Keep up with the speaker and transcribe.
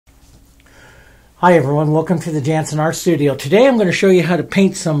Hi everyone, welcome to the Jansen Art Studio. Today I'm going to show you how to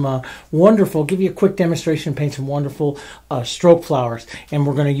paint some give you a quick demonstration, paint some wonderful stroke flowers. And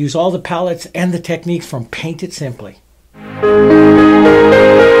we're going to use all the palettes and the techniques from Paint It Simply.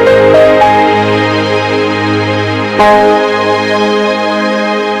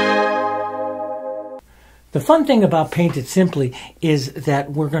 The fun thing about Paint It Simply is that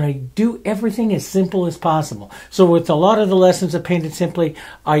we're going to do everything as simple as possible. So with a lot of the lessons of Paint It Simply,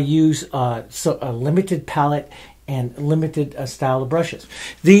 I use a limited palette and limited style of brushes.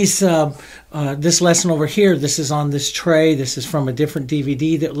 This lesson over here, this is on this tray. This is from a different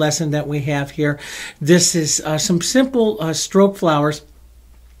DVD lesson that we have here. This is some simple stroke flowers.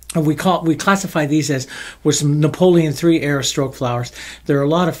 We classify these as with some Napoleon III era stroke flowers. They're a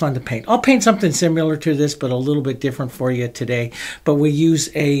lot of fun to paint. I'll paint something similar to this, but a little bit different for you today. But we use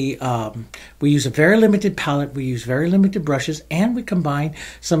a very limited palette. We use very limited brushes, and we combine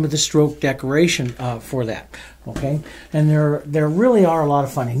some of the stroke decoration for that. Okay, and there really are a lot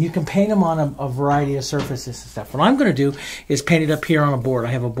of fun, and you can paint them on a variety of surfaces and stuff. What I'm going to do is paint it up here on a board.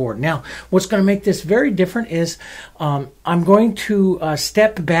 I have a board. Now, what's going to make this very different is I'm going to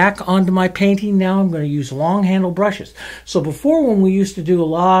step back onto my painting. Now I'm going to use long handle brushes. So before, when we used to do a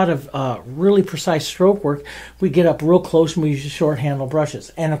lot of really precise stroke work, we get up real close and we use short handle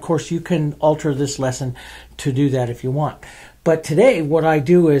brushes. And of course, you can alter this lesson to do that if you want. But today, what I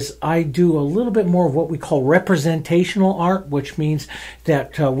do is I do a little bit more of what we call representational art, which means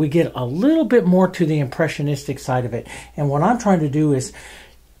that we get a little bit more to the impressionistic side of it. And what I'm trying to do is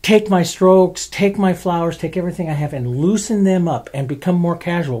take my strokes, take my flowers, take everything I have and loosen them up and become more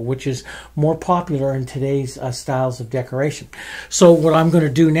casual, which is more popular in today's styles of decoration. So what I'm going to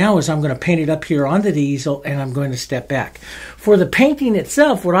do now is I'm going to paint it up here onto the easel, and I'm going to step back. For the painting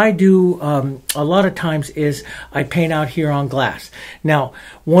itself, what I do a lot of times is I paint out here on glass. Now,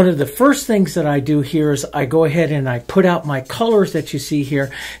 one of the first things that I do here is I go ahead and I put out my colors that you see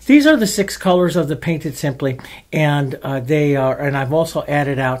here. These are the 6 colors of the Paint It Simply, and and I've also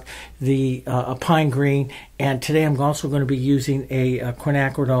added out the a pine green, and today I'm also going to be using a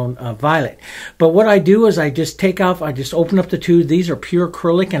quinacridone violet. But what I do is I just open up the tube. These are pure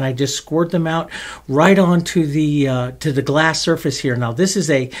acrylic, and I just squirt them out right onto the to the glass surface here. Now this is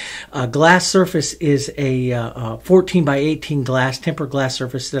a glass surface, is a 14 by 18 glass, tempered glass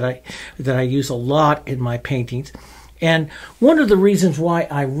surface that I use a lot in my paintings. And one of the reasons why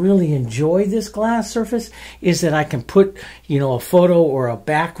I really enjoy this glass surface is that I can put, a photo or a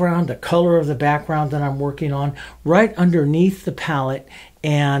background, the color of the background that I'm working on, right underneath the palette,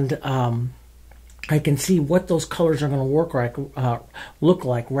 and I can see what those colors are going to look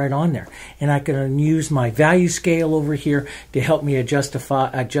like right on there. And I can use my value scale over here to help me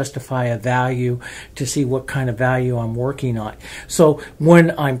justify a value to see what kind of value I'm working on. So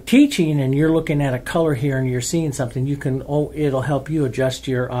when I'm teaching and you're looking at a color here and you're seeing something, it'll help you adjust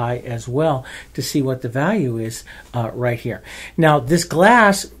your eye as well to see what the value is right here. Now this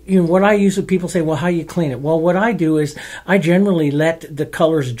glass, what I use, when people say, well, how do you clean it? Well, what I do is I generally let the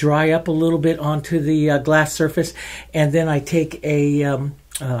colors dry up a little bit onto the glass surface, and then I take a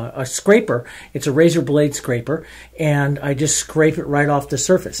scraper. It's a razor blade scraper, and I just scrape it right off the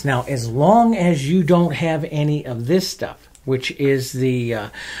surface. Now, as long as you don't have any of this stuff, which is the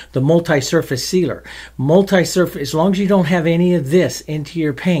multi-surface sealer. As long as you don't have any of this into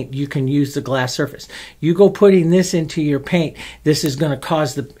your paint, you can use the glass surface. You go putting this into your paint, this is going to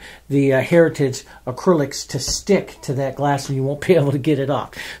cause the Heritage Acrylics to stick to that glass, and you won't be able to get it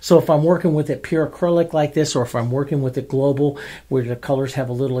off. So if I'm working with it pure acrylic like this, or if I'm working with it global, where the colors have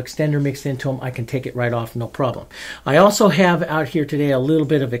a little extender mixed into them, I can take it right off, no problem. I also have out here today a little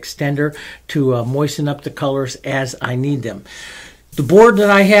bit of extender to moisten up the colors as I need them. The board that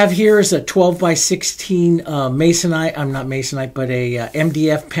I have here is a 12 by 16 masonite. I'm not masonite, but a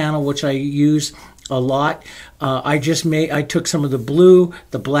MDF panel, which I use a lot. I took some of the blue,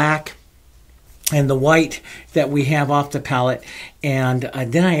 the black, and the white that we have off the palette, and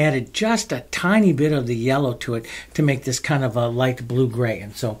then I added just a tiny bit of the yellow to it to make this kind of a light blue-gray,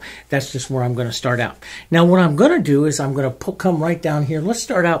 and so that's just where I'm going to start out. Now what I'm going to do is I'm going to come right down here. Let's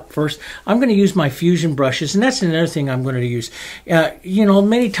start out first. I'm going to use my fusion brushes, and that's another thing I'm going to use.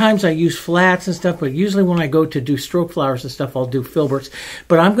 Many times I use flats and stuff, but usually when I go to do stroke flowers and stuff, I'll do filberts,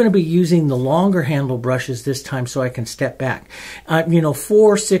 but I'm going to be using the longer handle brushes this time so I can step back. 4,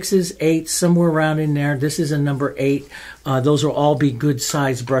 6s, 8s, somewhere around in there. This is a number 8. those will all be good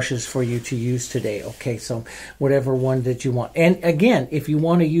size brushes for you to use today. Okay, so whatever one that you want. And again, if you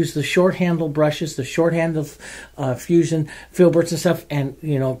want to use the short handle brushes, the short handle Fusion filberts and stuff, and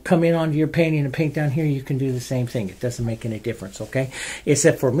come in onto your painting and paint down here, you can do the same thing. It doesn't make any difference. Okay,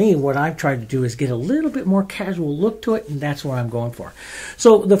 except for me, what I've tried to do is get a little bit more casual look to it, and that's what I'm going for.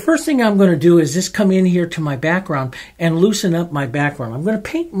 So the first thing I'm going to do is just come in here to my background and loosen up my background. I'm going to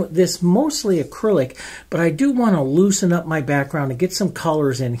paint this mostly acrylic, but I do want to loosen up my background and get some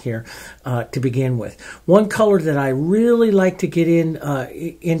colors in here to begin with. One color that I really like to get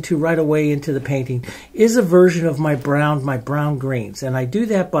into right away into the painting is a version of my brown greens, and I do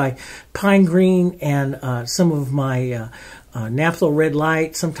that by pine green and some of my naphtha red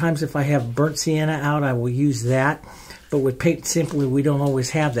light. Sometimes if I have burnt sienna out, I will use that. But with Paint Simply, we don't always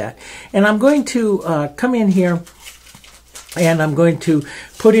have that. And I'm going to come in here and I'm going to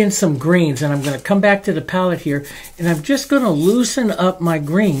put in some greens. And I'm going to come back to the palette here. And I'm just going to loosen up my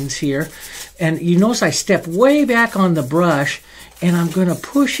greens here. And you notice I step way back on the brush. And I'm going to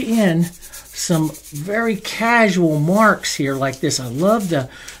push in some very casual marks here like this. I love the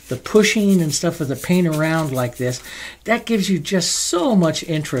pushing and stuff of the paint around like this. That gives you just so much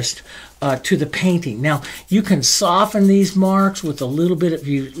interest to the painting. Now, you can soften these marks with a little bit, if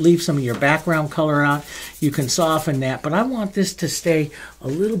you leave some of your background color out, you can soften that. But I want this to stay a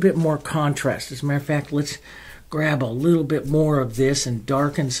little bit more contrast. As a matter of fact, let's grab a little bit more of this and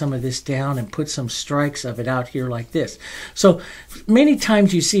darken some of this down and put some strikes of it out here like this. So many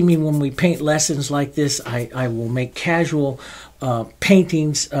times you see me when we paint lessons like this, I will make casual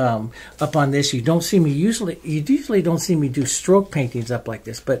paintings up on this. You usually don't see me do stroke paintings up like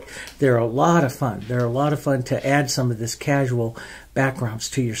this, but they're a lot of fun. They're a lot of fun to add some of this casual backgrounds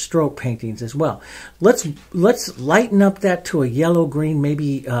to your stroke paintings as well. Let's lighten up that to a yellow green,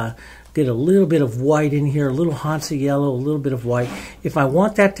 maybe get a little bit of white in here, a little Hansa yellow, a little bit of white. If I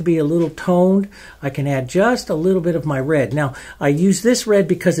want that to be a little toned, I can add just a little bit of my red. Now, I use this red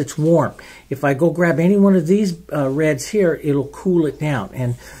because it's warm. If I go grab any one of these reds here, it'll cool it down.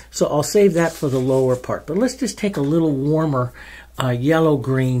 And so I'll save that for the lower part. But let's just take a little warmer yellow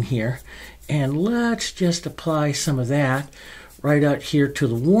green here. And let's just apply some of that right out here to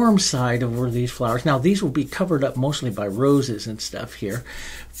the warm side of where these flowers. Now, these will be covered up mostly by roses and stuff here,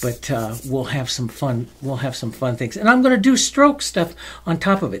 but we'll have some fun. We'll have some fun things. And I'm going to do stroke stuff on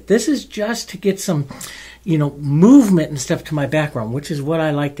top of it. This is just to get some, movement and stuff to my background, which is what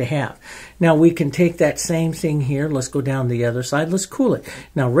I like to have. Now, we can take that same thing here. Let's go down the other side. Let's cool it.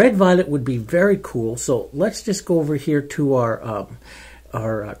 Now, red violet would be very cool, so let's just go over here to our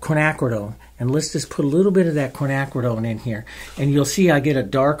quinacridone, and let's just put a little bit of that quinacridone in here, and you'll see I get a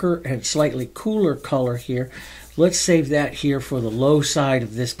darker and slightly cooler color here. Let's save that here for the low side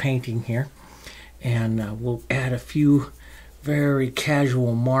of this painting here, and we'll add a few very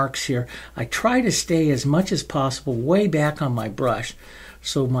casual marks here. I try to stay as much as possible way back on my brush,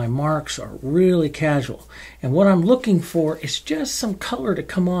 so my marks are really casual, and what I'm looking for is just some color to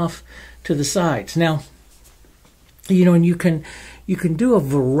come off to the sides. Now, and you can do a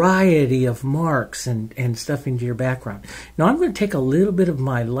variety of marks and stuff into your background. Now I'm going to take a little bit of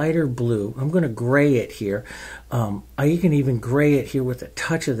my lighter blue. I'm going to gray it here. You can even gray it here with a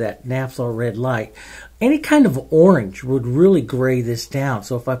touch of that naphtha red light. Any kind of orange would really gray this down.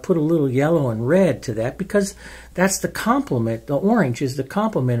 So if I put a little yellow and red to that, because that's the complement, the orange is the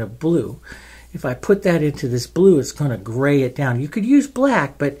complement of blue. If I put that into this blue, it's going to gray it down. You could use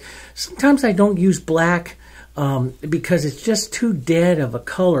black, but sometimes I don't use black because it's just too dead of a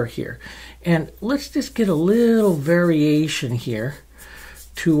color here. And let's just get a little variation here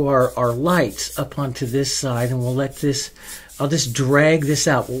to our lights up onto this side, and we'll let this, I'll just drag this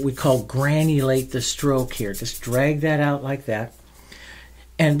out, what we call granulate the stroke here. Just drag that out like that.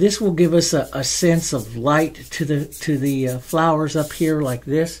 And this will give us a sense of light to the flowers up here like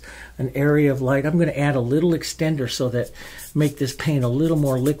this, an area of light. I'm going to add a little extender so that make this paint a little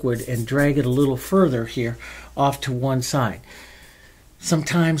more liquid and drag it a little further here off to one side.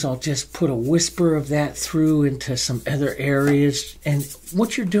 Sometimes I'll just put a whisper of that through into some other areas. And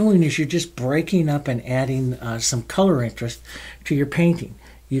what you're doing is you're just breaking up and adding some color interest to your painting.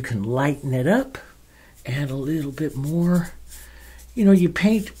 You can lighten it up, add a little bit more. You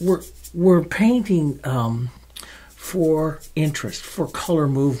paint, we're painting for interest, for color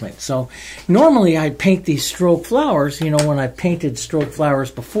movement. So normally I'd paint these stroke flowers, when I painted stroke flowers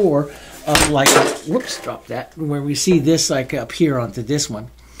before, like, whoops, drop that, where we see this like up here onto this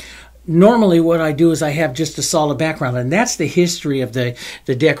one. normally what I do is I have just a solid background, and that's the history of the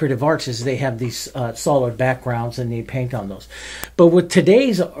decorative arts, is they have these solid backgrounds and they paint on those. But with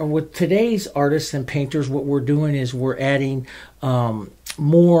today's artists and painters, what we're doing is we're adding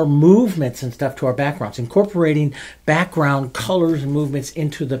more movements and stuff to our backgrounds, incorporating background colors and movements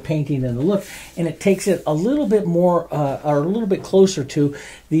into the painting and the look, and it takes it a little bit more or a little bit closer to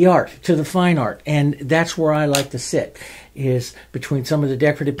the art, to the fine art. And that's where I like to sit, is between some of the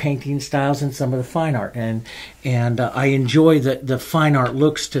decorative painting styles and some of the fine art. And I enjoy the fine art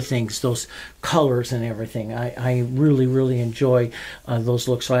looks to things, those colors and everything. I really enjoy those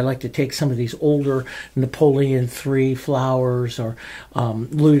looks. So I like to take some of these older Napoleon III flowers, or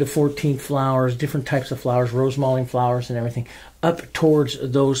Louis XIV flowers, different types of flowers, rose mullein flowers and everything, up towards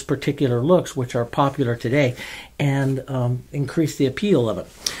those particular looks which are popular today, and increase the appeal of it.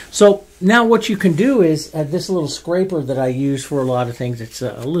 So now what you can do is this little scraper that I use for a lot of things, it's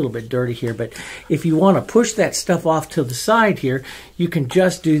a little bit dirty here, but if you want to push that stuff off to the side here, you can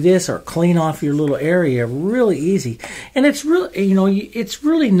just do this or clean off your little area really easy. And it's really, you know, it's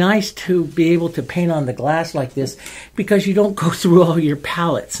really nice to be able to paint on the glass like this, because you don't go through all your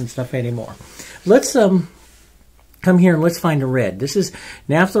palettes and stuff anymore. Let's come here and let's find a red. This is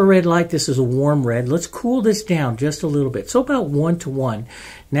Naphtha Red Light. This is a warm red. Let's cool this down just a little bit. So about 1 to 1.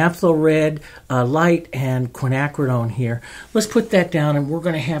 Naphtha Red Light and quinacridone here. Let's put that down, and we're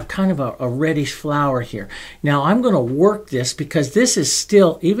going to have kind of a reddish flower here. Now I'm going to work this, because this is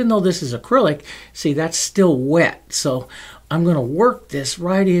still, even though this is acrylic, see, that's still wet. So I'm going to work this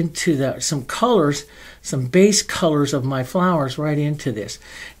right into some colors, some base colors of my flowers right into this.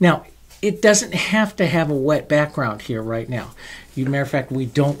 Now, it doesn't have to have a wet background here right now. As a matter of fact, we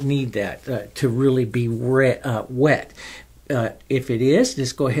don't need that to really be wet. If it is,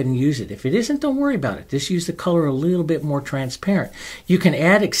 just go ahead and use it. If it isn't, don't worry about it. Just use the color a little bit more transparent. You can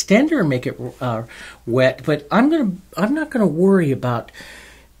add extender and make it wet, but I'm not going to worry about,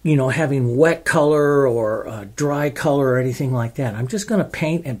 you know, having wet color or dry color or anything like that. I'm just going to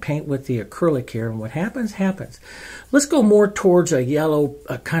paint with the acrylic here, and what happens, happens. Let's go more towards a yellow,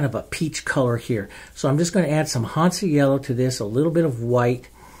 kind of a peach color here. So I'm just going to add some Hansa yellow to this, a little bit of white.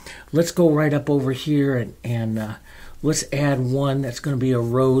 Let's go right up over here and let's add one that's going to be a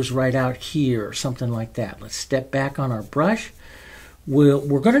rose right out here or something like that. Let's step back on our brush.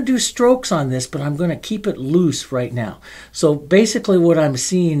 We're going to do strokes on this, but I'm going to keep it loose right now. So basically what I'm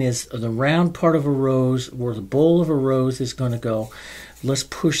seeing is the round part of a rose, where the bowl of a rose is going to go. Let's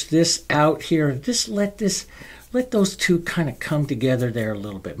push this out here and just let those two kind of come together there a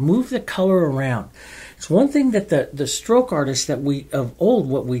little bit. Move the color around. It's one thing that the stroke artists that of old,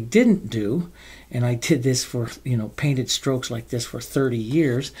 what we didn't do, and I did this for, you know, painted strokes like this for 30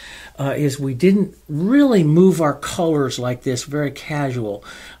 years, is we didn't really move our colors like this, very casual.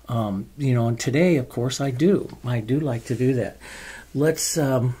 You know, and today, of course, I do like to do that. Let's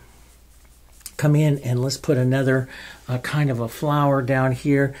come in and let's put another kind of a flower down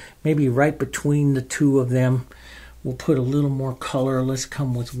here, maybe right between the two of them. We'll put a little more color. Let's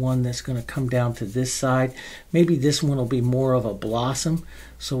come with one that's going to come down to this side. Maybe this one will be more of a blossom.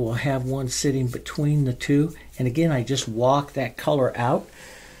 So we'll have one sitting between the two. And again, I just walk that color out.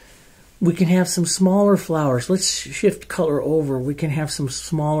 We can have some smaller flowers. Let's shift color over. We can have some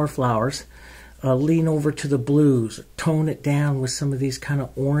smaller flowers. Lean over to the blues. Tone it down with some of these kind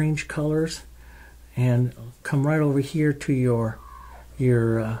of orange colors. And come right over here to your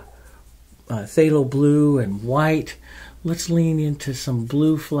phthalo blue and white. Let's lean into some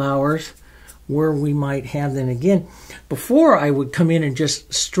blue flowers where we might have them. Again, before I would come in and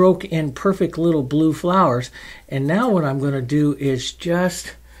just stroke in perfect little blue flowers, and now what I'm going to do is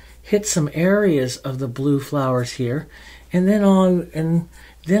just hit some areas of the blue flowers here, and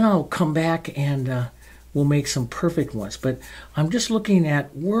then I'll come back and we'll make some perfect ones. But I'm just looking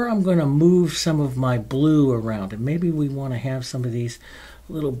at where I'm going to move some of my blue around, and maybe we want to have some of these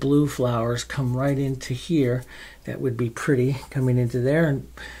little blue flowers come right into here. That would be pretty, coming into there, and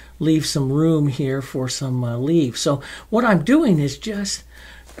leave some room here for some leaves. So what I'm doing is just,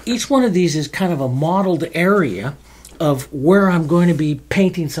 each one of these is kind of a modeled area of where I'm going to be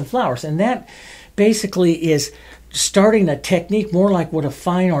painting some flowers, and that basically is starting a technique more like what a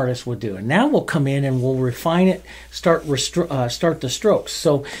fine artist would do. And now we'll come in and we'll refine it, start the strokes.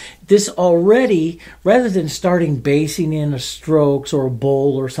 So this already, rather than starting basing in a strokes or a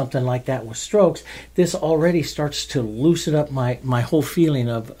bowl or something like that with strokes, this already starts to loosen up my whole feeling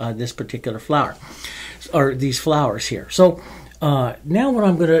of this particular flower, or these flowers here. So Now what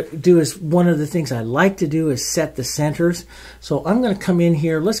I'm going to do is, one of the things I like to do is set the centers. So I'm going to come in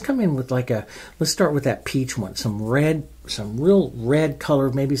here. Let's come in with let's start with that peach one. Some red, some real red color,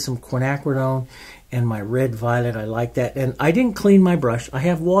 maybe some quinacridone and my red violet. I like that. And I didn't clean my brush. I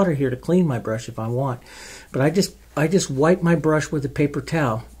have water here to clean my brush if I want. But I just wipe my brush with a paper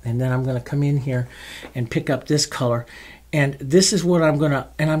towel, and then I'm going to come in here and pick up this color. And this is what I'm going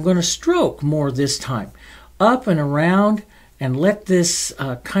to stroke more this time. Up and around, and let this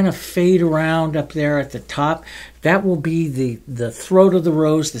kind of fade around up there at the top. That will be the throat of the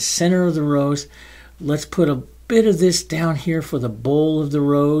rose, the center of the rose. Let's put a bit of this down here for the bowl of the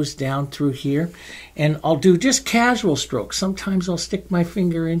rose down through here. And I'll do just casual strokes. Sometimes I'll stick my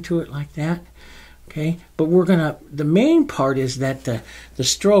finger into it like that. Okay, but the main part is that the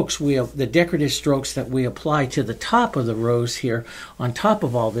strokes, the decorative strokes that we apply to the top of the rose here, on top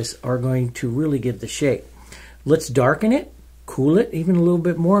of all this, are going to really give the shape. Let's darken it, cool it even a little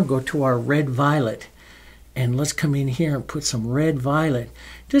bit more, and go to our red violet. And let's come in here and put some red violet.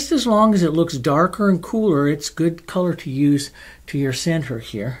 Just as long as it looks darker and cooler, it's good color to use to your center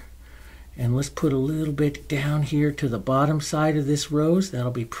here. And let's put a little bit down here to the bottom side of this rose.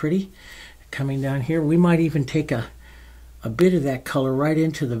 That'll be pretty. Coming down here, we might even take a bit of that color right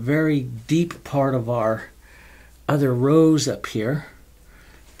into the very deep part of our other rose up here.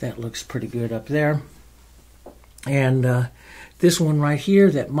 That looks pretty good up there. And this one right here,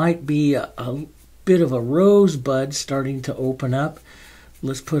 that might be a bit of a rosebud starting to open up.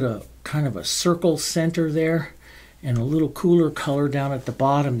 Let's put a kind of a circle center there and a little cooler color down at the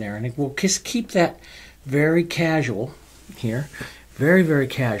bottom there. And we'll just keep that very casual here. Very, very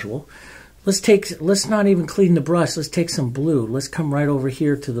casual. Let's not even clean the brush. Let's take some blue. Let's come right over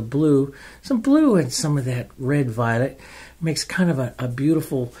here to the blue. Some blue and some of that red violet. Makes kind of a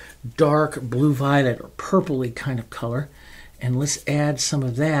beautiful dark blue violet or purpley kind of color. And let's add some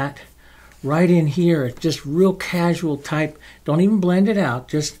of that right in here. Just real casual type. Don't even blend it out.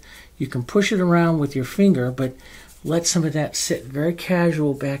 Just, you can push it around with your finger, but let some of that sit very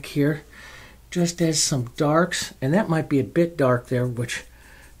casual back here. Just as some darks. And that might be a bit dark there, which,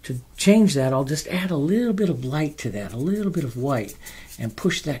 to change that, I'll just add a little bit of light to that, a little bit of white, and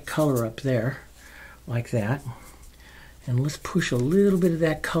push that color up there like that. And let's push a little bit of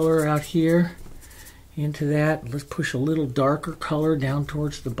that color out here into that. Let's push a little darker color down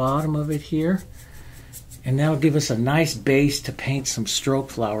towards the bottom of it here. And that'll give us a nice base to paint some stroke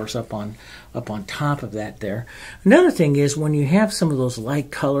flowers up on top of that there. Another thing is, when you have some of those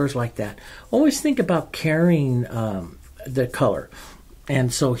light colors like that, always think about carrying the color.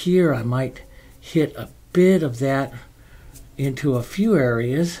 And so here I might hit a bit of that into a few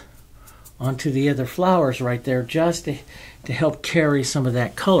areas onto the other flowers right there, just to help carry some of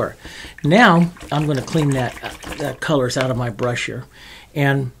that color. Now I'm going to clean that colors out of my brush here,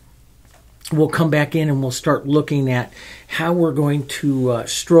 and we'll come back in and we'll start looking at how we're going to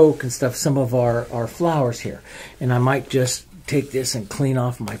stroke and stuff some of our flowers here. And I might just take this and clean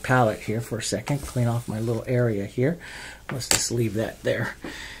off my palette here for a second, clean off my little area here. Let's just leave that there.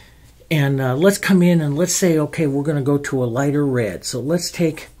 And let's come in and let's say, okay, we're going to go to a lighter red. So let's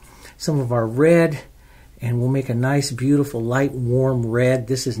take some of our red, and we'll make a nice, beautiful, light, warm red.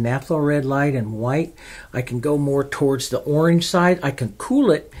 This is naphtha red light and white. I can go more towards the orange side. I can cool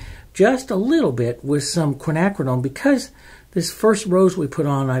it just a little bit with some quinacridone, because this first rose we put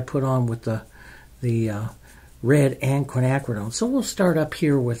on, I put on with the red and quinacridone. So we'll start up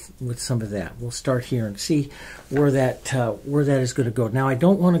here with some of that. We'll start here and see where that is going to go. Now I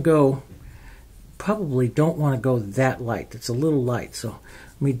don't want to go, probably don't want to go that light. It's a little light, so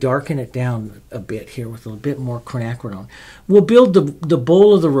let me darken it down a bit here with a bit more quinacridone. We'll build the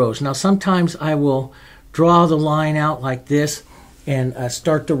bowl of the rose. Now sometimes I will draw the line out like this and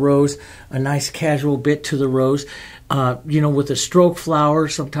start the rose, a nice casual bit to the rose. With a stroke flower,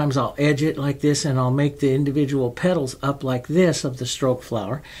 sometimes I'll edge it like this, and I'll make the individual petals up like this of the stroke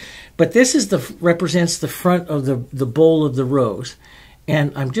flower. But this is represents the front of the bowl of the rose.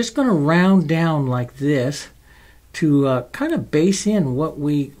 And I'm just going to round down like this to kind of base in what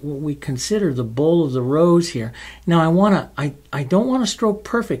we consider the bowl of the rose here. Now I don't want to stroke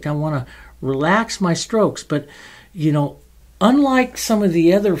perfect. I want to relax my strokes, but unlike some of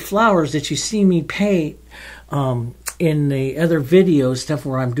the other flowers that you see me paint in the other videos, stuff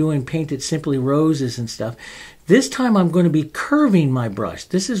where I'm doing painted simply roses and stuff, this time I'm going to be curving my brush.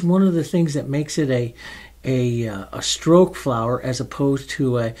 This is one of the things that makes it a stroke flower as opposed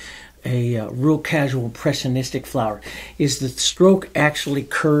to a real casual impressionistic flower, is the stroke actually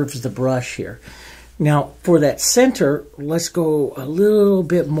curves the brush here. Now for that center, let's go a little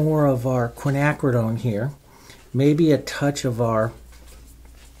bit more of our quinacridone here, maybe a touch of our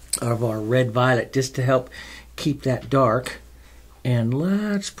red violet just to help keep that dark. And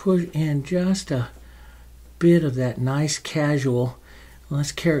let's put in just a bit of that nice casual,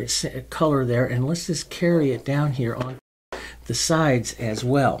 let's carry color there, and let's just carry it down here on the sides as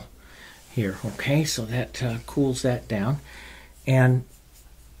well here. Okay, so that cools that down. And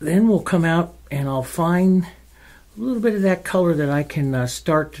then we'll come out and I'll find a little bit of that color that I can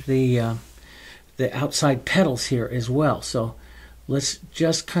start the outside petals here as well. So let's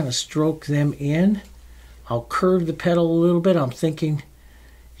just kind of stroke them in. I'll curve the petal a little bit. I'm thinking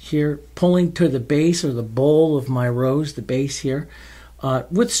here, pulling to the base or the bowl of my rose, the base here.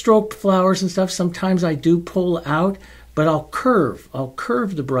 With stroked flowers and stuff, sometimes I do pull out, but I'll curve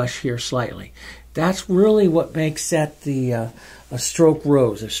the brush here slightly. That's really what makes that a stroke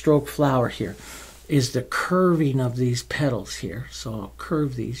rose, a stroke flower here, is the curving of these petals here. So I'll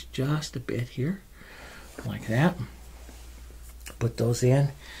curve these just a bit here, like that. Put those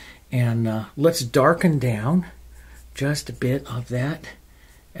in, and let's darken down just a bit of that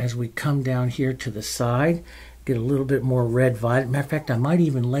as we come down here to the side. Get a little bit more red violet. Matter of fact, I might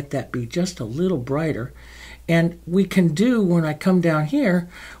even let that be just a little brighter. And we can do, when I come down here,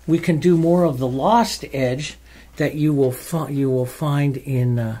 we can do more of the lost edge that you will find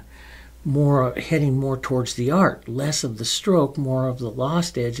in more heading more towards the art. Less of the stroke, more of the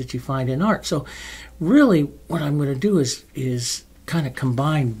lost edge that you find in art. So really what I'm going to do is kind of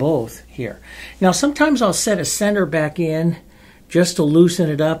combine both here. Now sometimes I'll set a center back in just to loosen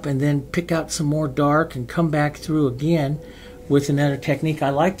it up and then pick out some more dark and come back through again with another technique.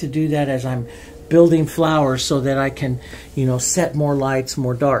 I like to do that as I'm building flowers so that I can, set more lights,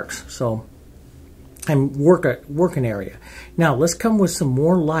 more darks. So I'm work an area. Now let's come with some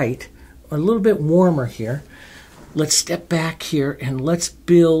more light, a little bit warmer here. Let's step back here and let's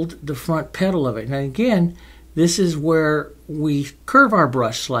build the front petal of it. And again, this is where we curve our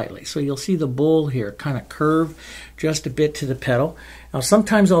brush slightly. So you'll see the bowl here kind of curve just a bit to the petal. Now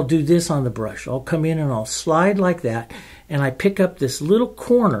sometimes I'll do this on the brush. I'll come in and I'll slide like that, and I pick up this little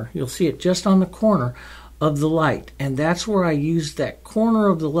corner. You'll see it just on the corner of the light. And that's where I use that corner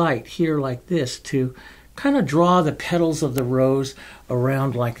of the light here like this to kind of draw the petals of the rose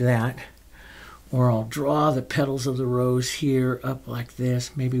around like that. Or I'll draw the petals of the rose here up like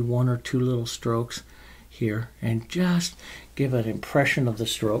this, maybe one or two little strokes here, and just give an impression of the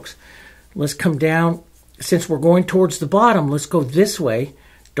strokes. Let's come down. Since we're going towards the bottom, let's go this way,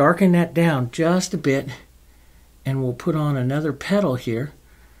 darken that down just a bit, and we'll put on another petal here,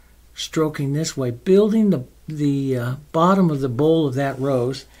 stroking this way, building the bottom of the bowl of that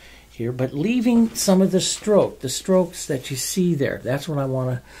rose here, but leaving some of the strokes that you see there. That's what I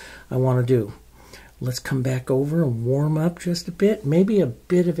want to do. Let's come back over and warm up just a bit. Maybe a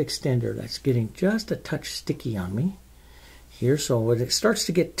bit of extender. That's getting just a touch sticky on me here. So when it starts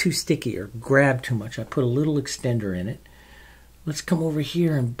to get too sticky or grab too much, I put a little extender in it. Let's come over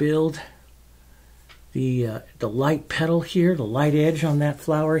here and build the light petal here, the light edge on that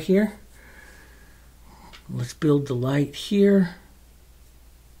flower here. Let's build the light here,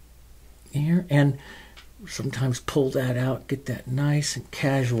 and sometimes pull that out, get that nice and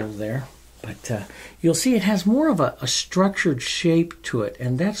casual there. But you'll see it has more of a structured shape to it,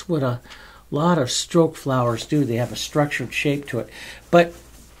 and that's what a lot of stroke flowers do. They have a structured shape to it. But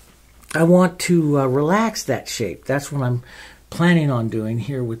I want to relax that shape. That's what I'm planning on doing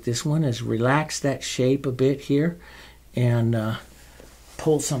here with this one, is relax that shape a bit here and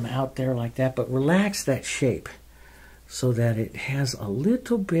pull some out there like that. But relax that shape so that it has a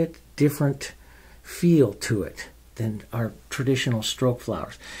little bit different feel to it than our traditional stroke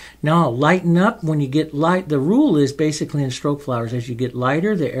flowers. Now I'll lighten up when you get light. The rule is basically in stroke flowers, as you get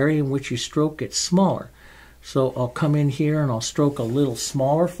lighter, the area in which you stroke gets smaller. So I'll come in here and I'll stroke a little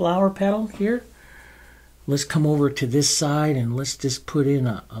smaller flower petal here. Let's come over to this side and let's just put in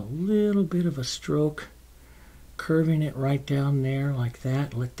a little bit of a stroke, curving it right down there like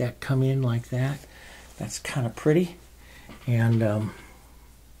that. Let that come in like that. That's kind of pretty. And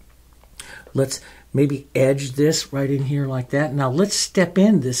let's maybe edge this right in here like that. Now let's step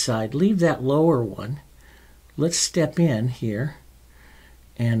in this side. Leave that lower one. Let's step in here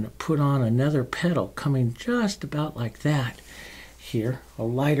and put on another petal coming just about like that here. A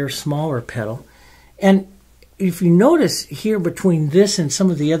lighter, smaller petal. And if you notice here between this and some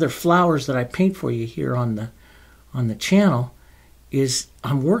of the other flowers that I paint for you here on the channel, is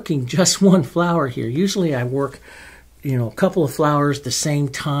I'm working just one flower here. Usually I work a couple of flowers the same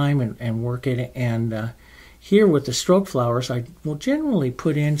time and work it. And here with the stroke flowers, I will generally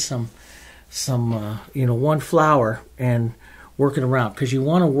put in some one flower and working around, because you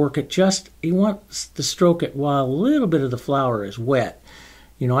want to work it you want to stroke it while a little bit of the flower is wet.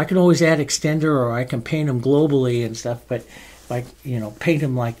 You know, I can always add extender, or I can paint them globally and stuff, but if I, you know, paint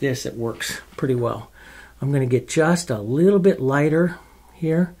them like this, it works pretty well. I'm going to get just a little bit lighter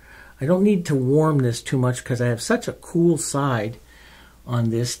here. I don't need to warm this too much because I have such a cool side on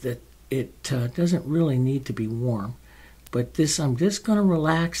this that it doesn't really need to be warm. But this, I'm just going to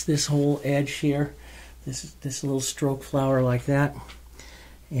relax this whole edge here, this little stroke flower like that,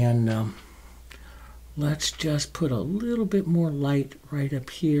 and let's just put a little bit more light right up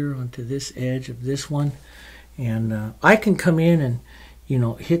here onto this edge of this one, and I can come in and, you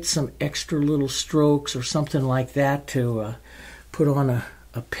know, hit some extra little strokes or something like that to put on a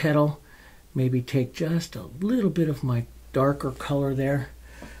petal. Maybe take just a little bit of my darker color there.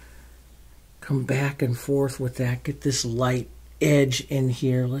 Come back and forth with that. Get this light edge in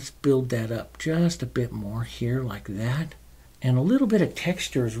here. Let's build that up just a bit more here like that. And a little bit of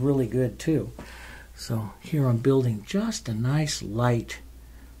texture is really good too. So here I'm building just a nice light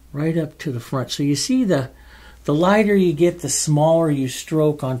right up to the front. So you see the lighter you get, the smaller you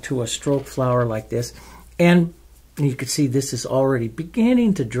stroke onto a stroke flower like this. And you can see this is already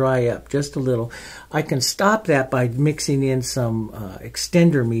beginning to dry up just a little. I can stop that by mixing in some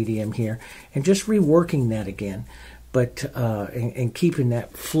extender medium here and just reworking that again, but and keeping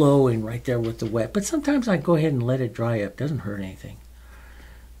that flowing right there with the wet. But sometimes I go ahead and let it dry up. Doesn't hurt anything.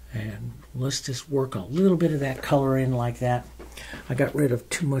 And let's just work a little bit of that color in like that. I got rid of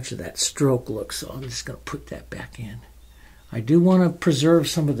too much of that stroke look, so I'm just going to put that back in. I do want to preserve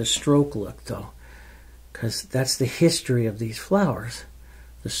some of the stroke look though, because that's the history of these flowers,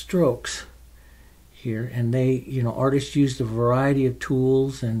 the strokes here. And they, you know, artists used a variety of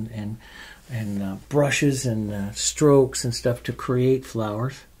tools and brushes and strokes and stuff to create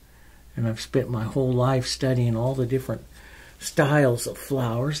flowers. And I've spent my whole life studying all the different styles of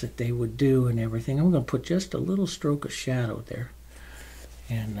flowers that they would do and everything. I'm going to put just a little stroke of shadow there,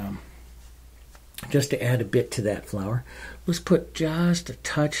 and just to add a bit to that flower. Let's put just a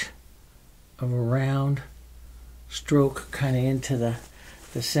touch of a round stroke kind of into the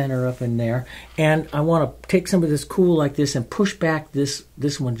center up in there. And I want to take some of this cool like this and push back this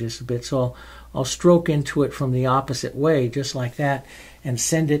one just a bit. So I'll stroke into it from the opposite way, just like that, and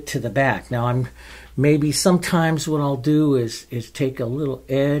send it to the back. Now maybe sometimes what I'll do is take a little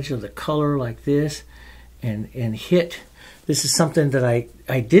edge of the color like this and hit. This is something that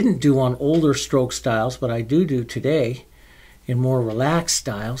I didn't do on older stroke styles, but I do today in more relaxed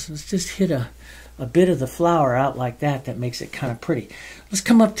styles. Let's just hit a bit of the flower out like that. That makes it kind of pretty. Let's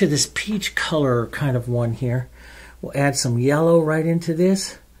come up to this peach color kind of one here. We'll add some yellow right into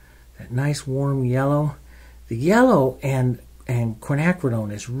this. That nice warm yellow. The yellow and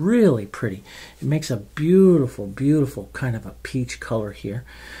quinacridone is really pretty. It makes a beautiful, beautiful kind of a peach color here.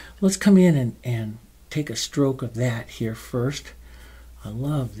 Let's come in and take a stroke of that here first. I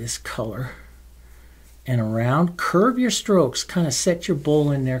love this color. And around, curve your strokes, kind of set your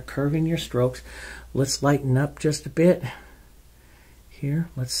bowl in there, curving your strokes. Let's lighten up just a bit here.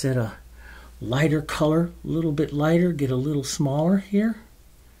 Let's set a lighter color, a little bit lighter, get a little smaller here.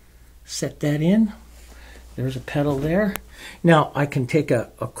 Set that in. There's a petal there. Now I can take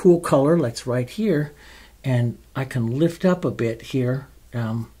a cool color, that's right here, and I can lift up a bit here,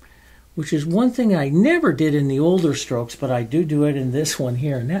 which is one thing I never did in the older strokes, but I do it in this one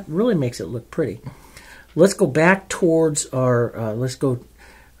here, and that really makes it look pretty. Let's go back towards our, let's go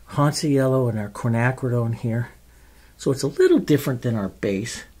Hansa yellow and our quinacridone here. So it's a little different than our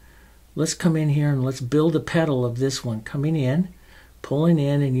base. Let's come in here and let's build a petal of this one, coming in, pulling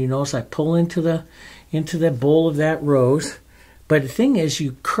in, and you notice I pull into the bowl of that rose. But the thing is,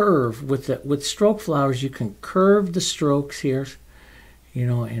 you curve with stroke flowers. You can curve the strokes here, you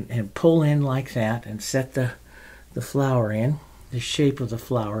know, and pull in like that, and set the flower in, the shape of the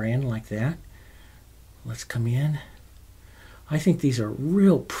flower in like that. Let's come in. I think these are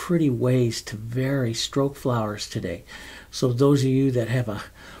real pretty ways to vary stroke flowers today. So those of you that have a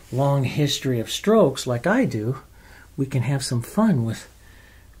long history of strokes like I do, we can have some fun with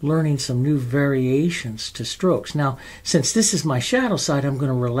learning some new variations to strokes. Now, since this is my shadow side, I'm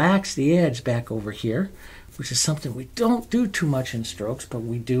going to relax the edge back over here, which is something we don't do too much in strokes, but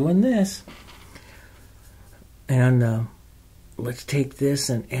we do in this. And let's take this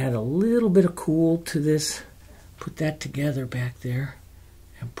and add a little bit of cool to this. Put that together back there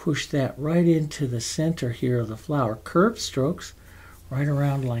and push that right into the center here of the flower. Curved strokes right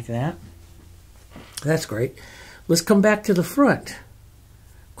around like that. That's great. Let's come back to the front.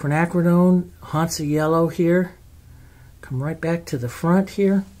 Quinacridone, Hansa yellow here. Come right back to the front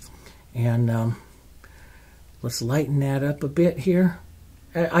here. And Let's lighten that up a bit here.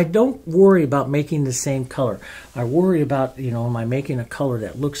 I don't worry about making the same color. I worry about, am I making a color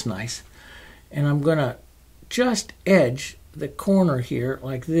that looks nice? And I'm going to just edge the corner here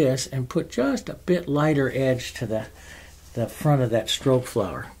like this and put just a bit lighter edge to the front of that stroke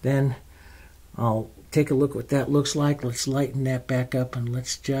flower. Then I'll take a look what that looks like. Let's lighten that back up and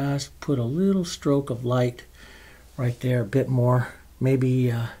let's just put a little stroke of light right there, a bit more, maybe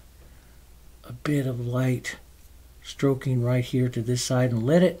a bit of light stroking right here to this side, and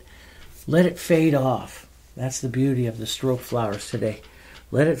let it fade off. That's the beauty of the stroke flowers today.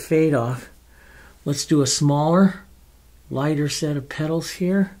 Let it fade off. Let's do a smaller, lighter set of petals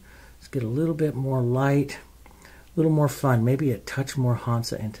here. Let's get a little bit more light, a little more fun, maybe a touch more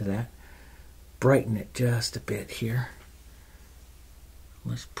Hansa into that. Brighten it just a bit here.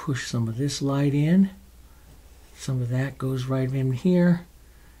 Let's push some of this light in. Some of that goes right in here.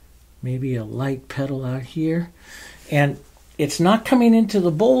 Maybe a light petal out here. And it's not coming into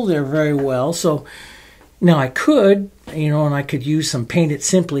the bowl there very well. So now I could, and I could use some Paint It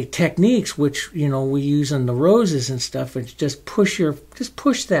Simply techniques, which, we use on the roses and stuff. And just push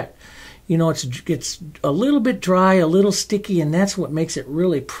that. It's a little bit dry, a little sticky, and that's what makes it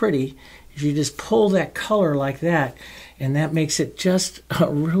really pretty. Is you just pull that color like that, and that makes it just a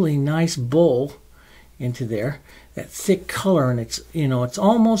really nice bowl into there. That thick color, and it's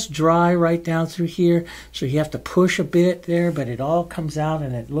almost dry right down through here, so you have to push a bit there, but it all comes out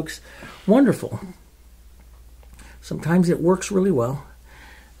and it looks wonderful. Sometimes it works really well.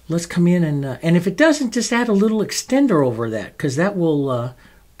 Let's come in and if it doesn't, just add a little extender over that, because that will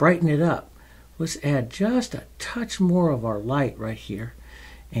brighten it up. Let's add just a touch more of our light right here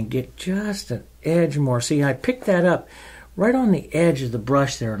and get just an edge more. See, I picked that up right on the edge of the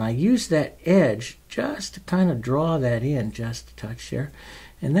brush there, and I use that edge just to kind of draw that in just a touch there,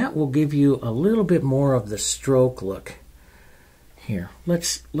 and that will give you a little bit more of the stroke look here.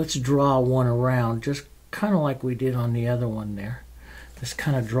 Let's draw one around just kind of like we did on the other one there. Just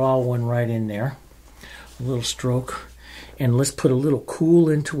kind of draw one right in there, a little stroke, and let's put a little cool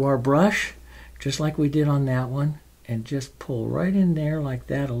into our brush just like we did on that one, and just pull right in there like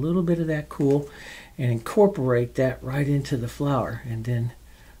that, a little bit of that cool, and incorporate that right into the flower. And then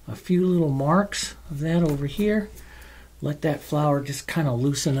a few little marks of that over here. Let that flower just kind of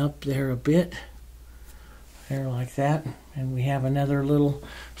loosen up there a bit. There like that. And we have another little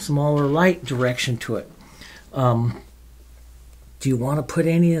smaller light direction to it. Do you want to put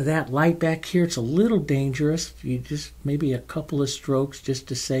any of that light back here? It's a little dangerous. You just maybe a couple of strokes just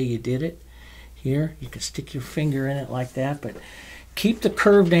to say you did it. Here, you can stick your finger in it like that, but keep the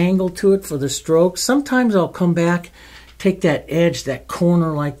curved angle to it for the stroke. Sometimes I'll come back, take that edge, that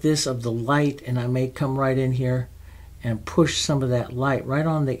corner like this of the light, and I may come right in here and push some of that light right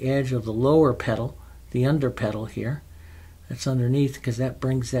on the edge of the lower petal, the under petal here. That's underneath, because that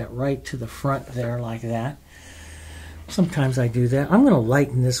brings that right to the front there like that. Sometimes I do that. I'm going to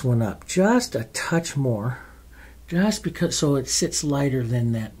lighten this one up just a touch more, just because so it sits lighter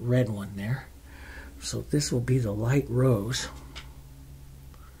than that red one there. So this will be the light rose.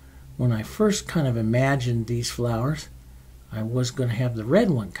 When I first kind of imagined these flowers, I was going to have the red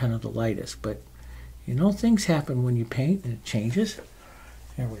one kind of the lightest, but things happen when you paint and it changes.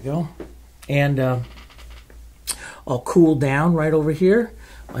 There we go. And I'll cool down right over here.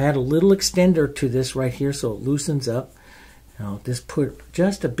 I add a little extender to this right here so it loosens up. I'll just put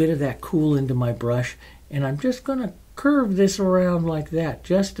just a bit of that cool into my brush, and I'm just going to curve this around like that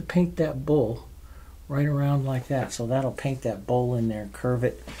just to paint that bowl. Right around like that. So that'll paint that bowl in there and curve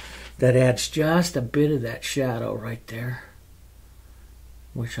it. That adds just a bit of that shadow right there,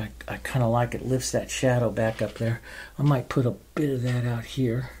 which I kind of like. It lifts that shadow back up there. I might put a bit of that out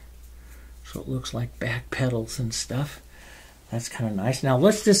here so it looks like back petals and stuff. That's kind of nice. Now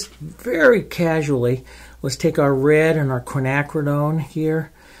let's just very casually, let's take our red and our quinacridone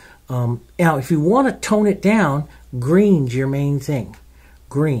here. Now if you want to tone it down, green's your main thing.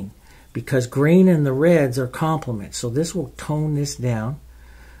 Green. Because green and the reds are complements. So this will tone this down.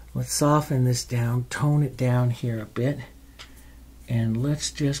 Let's soften this down, tone it down here a bit. And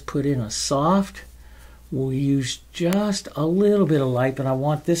let's just put in a soft. We'll use just a little bit of light, but I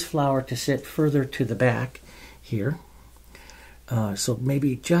want this flower to sit further to the back here. So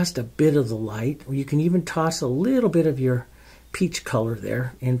maybe just a bit of the light. You can even toss a little bit of your peach color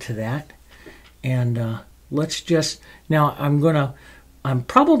there into that. And let's just, now I'm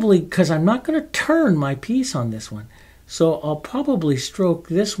probably, because I'm not going to turn my piece on this one, so I'll probably stroke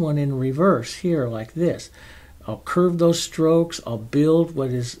this one in reverse here like this. I'll curve those strokes. I'll build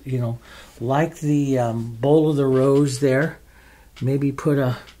what is, like the bowl of the rose there. Maybe put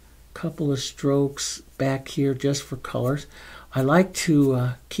a couple of strokes back here just for colors. I like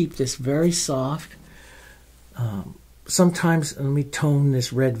to keep this very soft. Sometimes, let me tone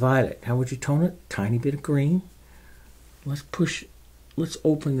this red violet. How would you tone it? Tiny bit of green. Let's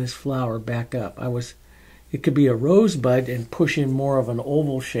open this flower back up. It could be a rosebud and push in more of an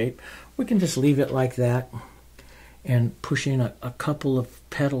oval shape. We can just leave it like that and push in a couple of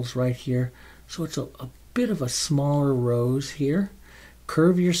petals right here. So it's a bit of a smaller rose here.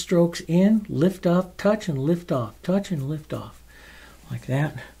 Curve your strokes in, lift off, touch and lift off, touch and lift off. Like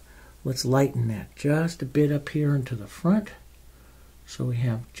that. Let's lighten that just a bit up here into the front. So we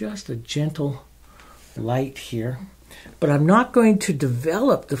have just a gentle light here. But I'm not going to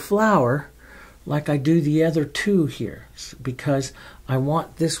develop the flower like I do the other two here, because I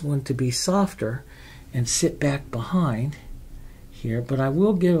want this one to be softer and sit back behind here. But I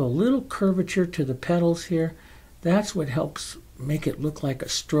will give a little curvature to the petals here. That's what helps make it look like a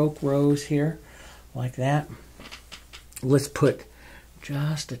stroke rose here, like that. Let's put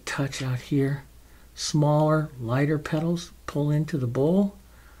just a touch out here. Smaller, lighter petals, pull into the bowl.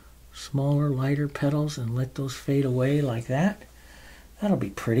 Smaller, lighter petals, and let those fade away like that. That'll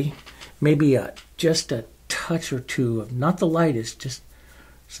be pretty. Maybe just a touch or two of, not the lightest, just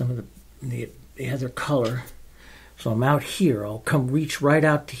some of the other color. So I'm out here. I'll reach right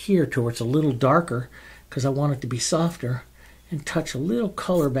out to here to where it's a little darker because I want it to be softer, and touch a little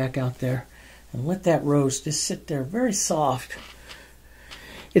color back out there and let that rose just sit there very soft.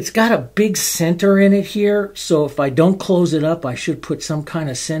 It's got a big center in it here, so if I don't close it up, I should put some kind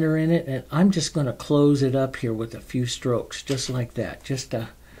of center in it, and I'm just going to close it up here with a few strokes, just like that.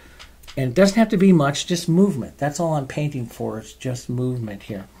 And it doesn't have to be much, just movement. That's all I'm painting for, is just movement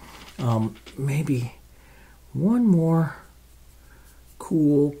here. Maybe one more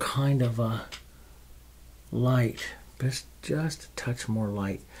cool kind of a light, just a touch more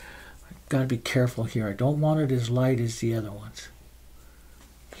light. I've got to be careful here. I don't want it as light as the other ones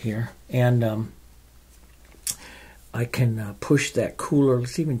here. And I can push that cooler.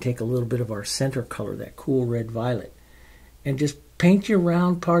 Let's even take a little bit of our center color, that cool red violet, and just paint your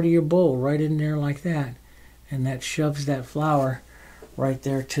round part of your bowl right in there like that. And that shoves that flower right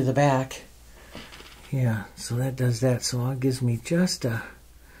there to the back. Yeah, so that does that. So it gives me just a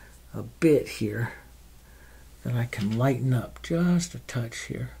bit here that I can lighten up just a touch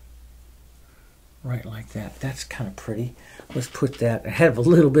here. Right like that. That's kind of pretty. Let's put that. I have a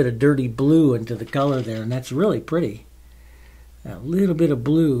little bit of dirty blue into the color there, and that's really pretty. That little bit of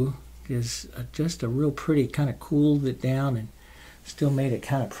blue is just a real pretty, kind of cooled it down and still made it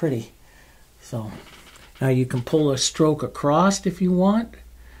kind of pretty. So now you can pull a stroke across if you want,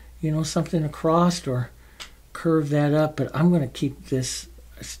 you know, something across, or curve that up, but I'm going to keep this,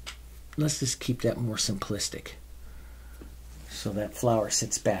 let's just keep that more simplistic. So that flower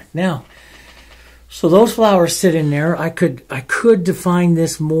sits back. Now, so those flowers sit in there. I could define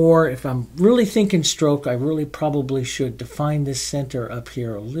this more. If I'm really thinking stroke, I really probably should define this center up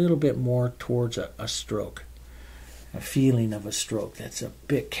here a little bit more towards a stroke, a feeling of a stroke. That's a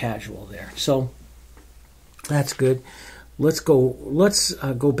bit casual there. So that's good. Let's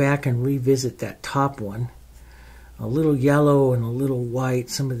go back and revisit that top one. A little yellow and a little white.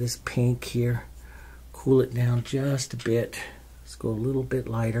 Some of this pink here. Cool it down just a bit. Let's go a little bit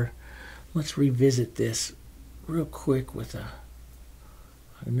lighter. Let's revisit this real quick with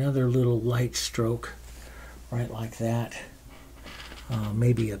another little light stroke, right like that.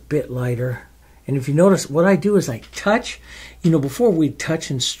 Maybe a bit lighter. And if you notice, what I do is I touch, you know, before we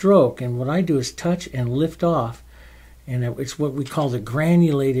touch and stroke, and what I do is touch and lift off. And it's what we call the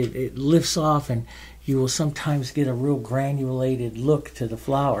granulated, it lifts off, and you will sometimes get a real granulated look to the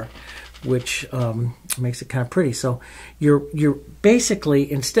flower, which makes it kind of pretty. So you're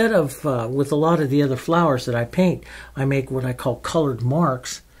basically, instead of with a lot of the other flowers that I paint, I make what I call colored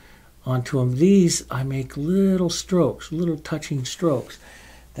marks onto them. These I make little strokes, little touching strokes.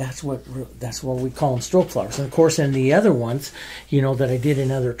 That's what we call them, stroke flowers. And of course, in the other ones, you know, that I did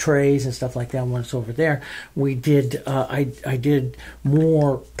in other trays and stuff like that, once over there, we did I did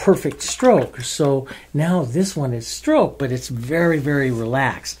more perfect stroke. So now this one is stroke, but it's very, very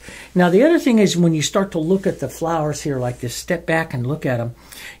relaxed. Now the other thing is, when you start to look at the flowers here like this, step back and look at them,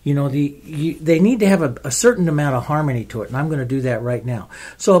 you know, they need to have a certain amount of harmony to it, and I'm going to do that right now.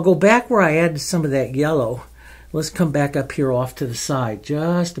 So I'll go back where I added some of that yellow. Let's come back up here off to the side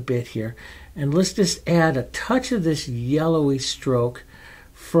just a bit here, and let's just add a touch of this yellowy stroke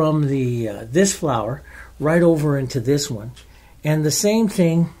from this flower right over into this one. And the same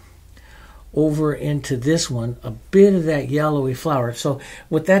thing over into this one a bit of that yellowy flower. So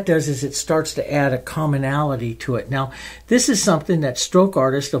what that does is it starts to add a commonality to it. Now, this is something that stroke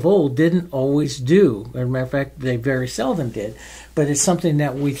artists of old didn't always do. As a matter of fact, they very seldom did. But it's something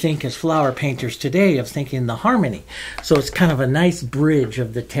that we think as flower painters today of thinking the harmony. So it's kind of a nice bridge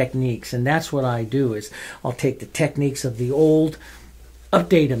of the techniques. And that's what I do, is I'll take the techniques of the old,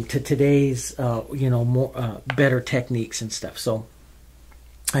 update them to today's, more better techniques and stuff. So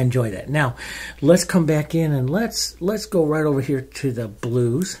I enjoy that. Now, let's come back in and let's go right over here to the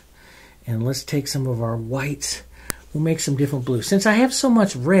blues, and let's take some of our whites. We'll make some different blues. Since I have so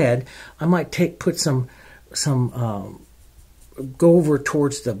much red, I might put some go over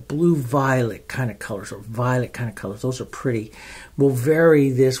towards the blue violet kind of colors, or violet kind of colors. Those are pretty. We'll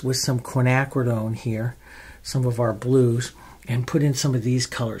vary this with some quinacridone here, some of our blues, and put in some of these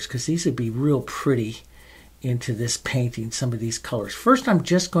colors, because these would be real pretty into this painting, some of these colors. First, I'm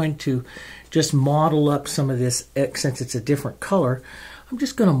just going to model up some of this, since it's a different color. I'm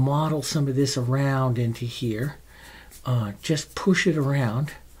just going to model some of this around into here. Just push it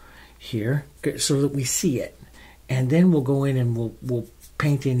around here so that we see it. And then we'll go in and we'll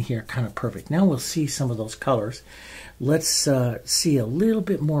paint in here kind of perfect. Now we'll see some of those colors. Let's see a little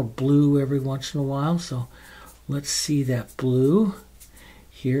bit more blue every once in a while. So let's see that blue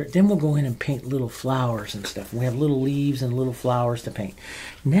here. Then we'll go in and paint little flowers and stuff. We have little leaves and little flowers to paint.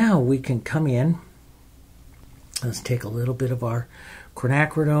 Now we can come in. Let's take a little bit of our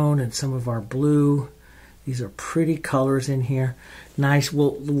quinacridone and some of our blue. These are pretty colors in here. Nice.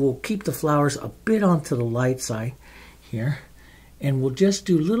 We'll keep the flowers a bit onto the light side here, and we'll just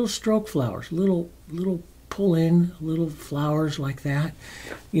do little stroke flowers, little pull in little flowers like that,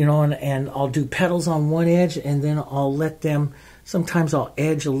 and I'll do petals on one edge, and then I'll let them. Sometimes I'll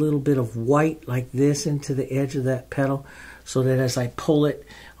edge a little bit of white like this into the edge of that petal, so that as I pull it,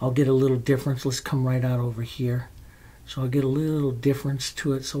 I'll get a little difference. Let's come right out over here. So I'll get a little difference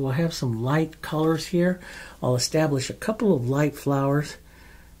to it. So we'll have some light colors here. I'll establish a couple of light flowers.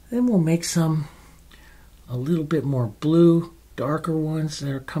 Then we'll make a little bit more blue, darker ones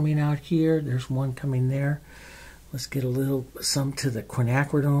that are coming out here. There's one coming there. Let's get some to the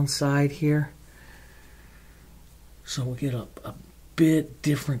quinacridone side here. So we'll get a bit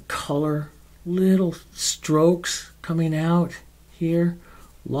different color. Little strokes coming out here.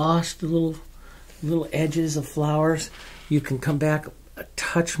 Lost the little edges of flowers. You can come back a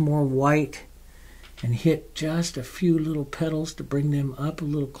touch more white and hit just a few little petals to bring them up a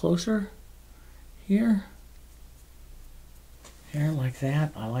little closer here. There, like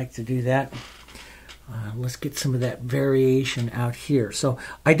that. I like to do that. Let's get some of that variation out here. So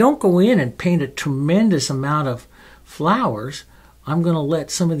I don't go in and paint a tremendous amount of flowers. I'm going to let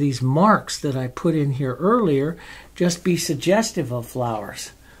some of these marks that I put in here earlier just be suggestive of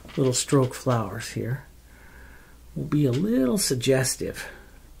flowers. Little stroke flowers here will be a little suggestive,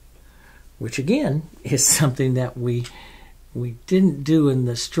 which again is something that we didn't do in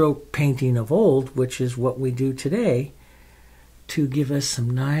the stroke painting of old, which is what we do today to give us some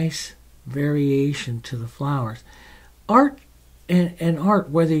nice variation to the flowers. Art and art,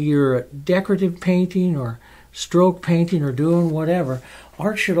 whether you're decorative painting or stroke painting or doing whatever,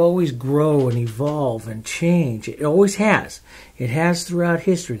 art should always grow and evolve and change. It always has. It has throughout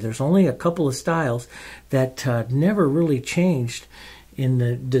history. There's only a couple of styles that never really changed in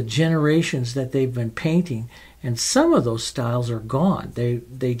the generations that they've been painting, and some of those styles are gone.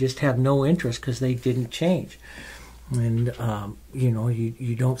 They just have no interest because they didn't change, and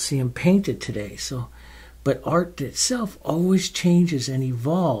you don't see them painted today. So, but art itself always changes and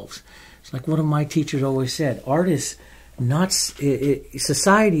evolves. It's like one of my teachers always said: art is not,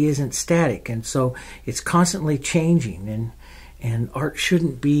 society isn't static, and so it's constantly changing, and art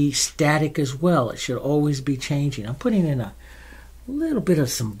shouldn't be static as well. It should always be changing. I'm putting in a little bit of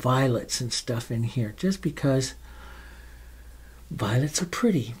some violets and stuff in here just because violets are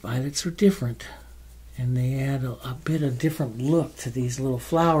pretty, violets are different, and they add a bit of different look to these little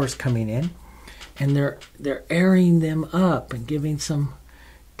flowers coming in, and they're airing them up and giving some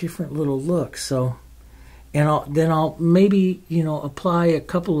different little looks. So, and I'll maybe apply a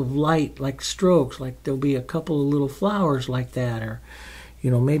couple of light like strokes, like there'll be a couple of little flowers like that, or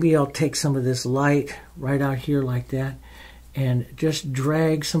maybe I'll take some of this light right out here like that and just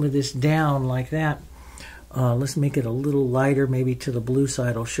drag some of this down like that. Let's make it a little lighter, maybe to the blue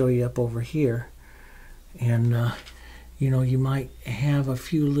side. I'll show you up over here, and you might have a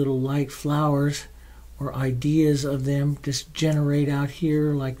few little light flowers or ideas of them just generate out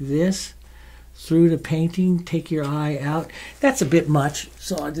here like this through the painting. Take your eye out. That's a bit much,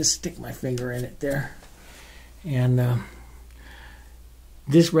 so I'll just stick my finger in it there. And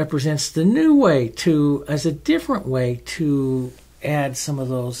this represents the new way to, as a different way to add some of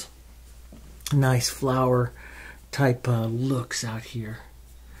those nice flower type looks out here.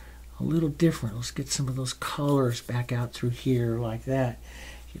 A little different. Let's get some of those colors back out through here like that.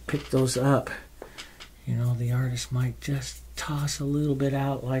 You pick those up. You know, the artist might just toss a little bit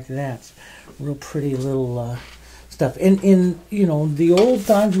out like that. Real pretty little stuff. In you know, the old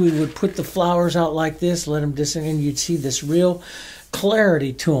times we would put the flowers out like this, let them descend, and you'd see this real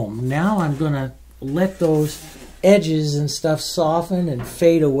clarity to them. Now I'm going to let those edges and stuff soften and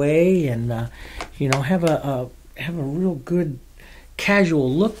fade away, and you know, have a real good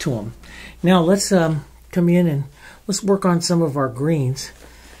casual look to them. Now let's come in and let's work on some of our greens.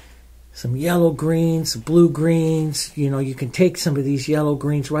 Some yellow greens, some blue greens. You know, you can take some of these yellow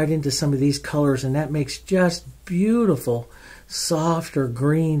greens right into some of these colors, and that makes just beautiful, softer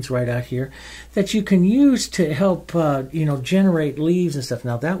greens right out here that you can use to help, you know, generate leaves and stuff.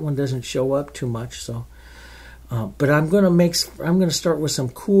 Now that one doesn't show up too much, so, but I'm gonna start with some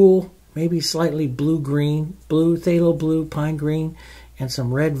cool, maybe slightly blue-green, blue, phthalo blue, pine green, and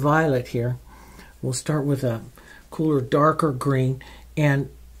some red violet here. We'll start with a cooler, darker green, and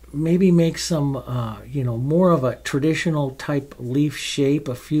maybe make some, you know, more of a traditional type leaf shape,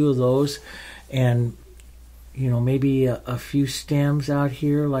 a few of those, and, you know, maybe a few stems out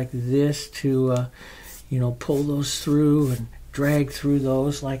here like this to, you know, pull those through and drag through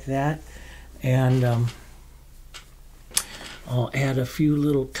those like that. And I'll add a few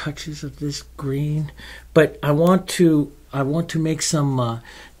little touches of this green, but I want to make some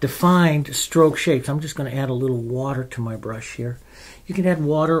defined stroke shapes. I'm just going to add a little water to my brush here. You can add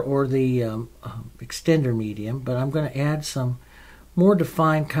water or the extender medium, but I'm going to add some more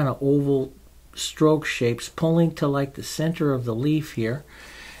defined kind of oval stroke shapes, pulling to like the center of the leaf here.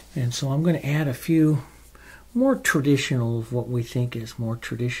 And so I'm going to add a few more traditional of what we think is more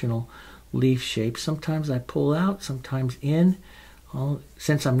traditional leaf shapes. Sometimes I pull out, sometimes in.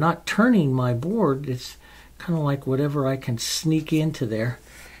 Since I'm not turning my board, it's kind of like whatever I can sneak into there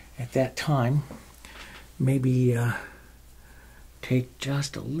at that time. Maybe take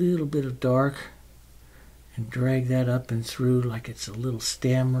just a little bit of dark and drag that up and through like it's a little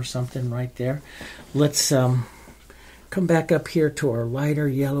stem or something right there. Let's come back up here to our lighter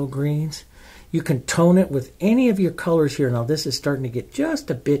yellow greens. You can tone it with any of your colors here. Now this is starting to get just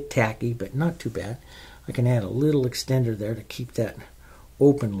a bit tacky, but not too bad. I can add a little extender there to keep that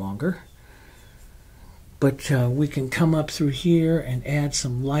open longer. But we can come up through here and add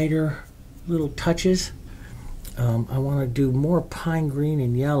some lighter little touches. I want to do more pine green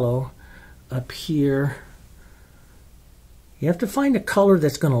and yellow up here. You have to find a color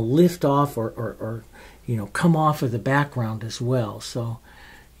that's going to lift off or you know, come off of the background as well. So,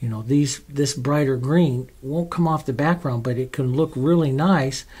 you know, this brighter green won't come off the background, but it can look really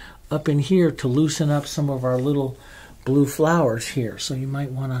nice up in here to loosen up some of our little blue flowers here. So you might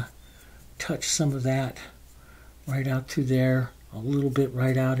want to touch some of that right out through there, a little bit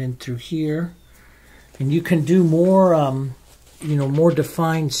right out in through here. And you can do more, you know, more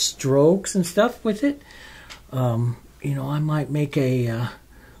defined strokes and stuff with it. You know, I might make a,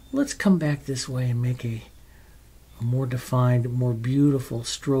 let's come back this way and make a more defined, more beautiful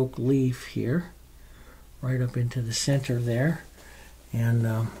stroke leaf here, right up into the center there. And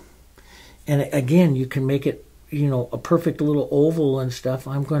again, you can make it, you know, a perfect little oval and stuff.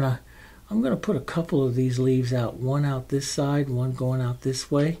 I'm gonna put a couple of these leaves out, one out this side, one going out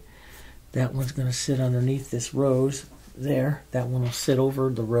this way. That one's going to sit underneath this rose there. That one will sit over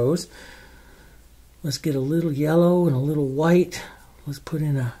the rose. Let's get a little yellow and a little white. Let's put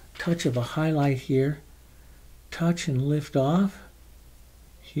in a touch of a highlight here. Touch and lift off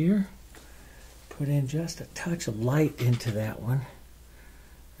here. Put in just a touch of light into that one.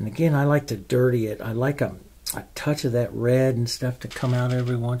 And again, I like to dirty it. I like a touch of that red and stuff to come out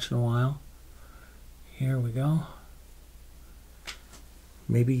every once in a while. Here we go.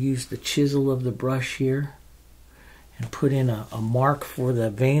 Maybe use the chisel of the brush here and put in a mark for the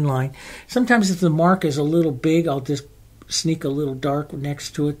vein line. Sometimes if the mark is a little big, I'll just sneak a little dark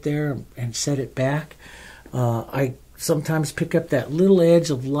next to it there and set it back. I sometimes pick up that little edge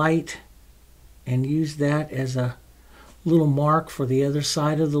of light and use that as a little mark for the other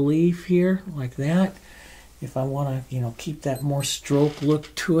side of the leaf here, like that. If I want to, you know, keep that more stroke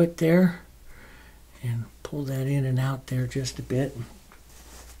look to it there, and pull that in and out there just a bit.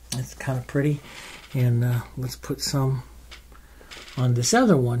 That's kind of pretty. And let's put some on this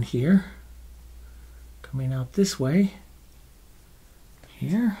other one here, coming out this way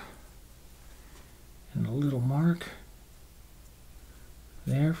here, and a little mark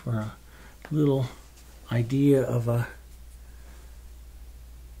there for a little idea of a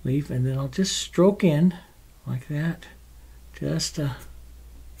leaf, and then I'll just stroke in like that.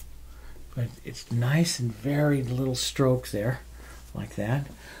 But it's nice and varied little strokes there, like that.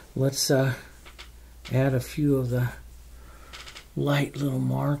 Let's add a few of the light little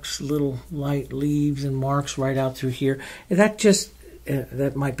marks, little light leaves and marks right out through here. And that just,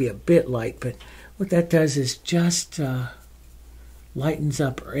 that might be a bit light, but what that does is just lightens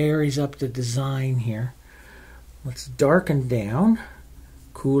up or aries up the design here. Let's darken down,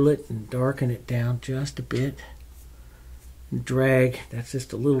 cool it and darken it down just a bit. Drag, that's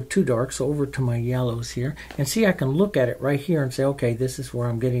just a little too dark, so over to my yellows here. And see, I can look at it right here and say, okay, this is where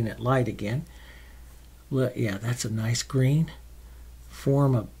I'm getting it light again. Yeah, that's a nice green.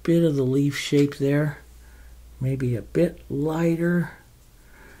 Form a bit of the leaf shape there. Maybe a bit lighter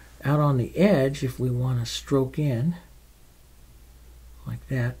out on the edge if we want to stroke in. Like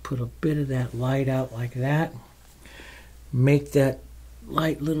that. Put a bit of that light out like that. Make that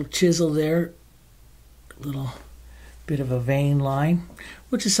light little chisel there. Little bit of a vein line,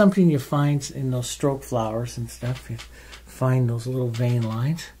 which is something you find in those stroke flowers and stuff. You find those little vein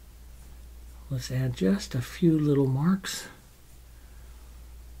lines. Let's add just a few little marks.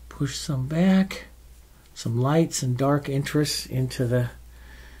 Push some back. Some lights and dark interests into the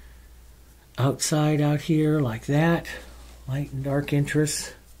outside out here like that. Light and dark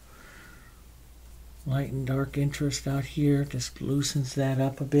interests. Light and dark interest out here. Just loosens that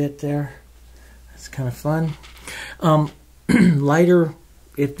up a bit there. It's kind of fun. Lighter,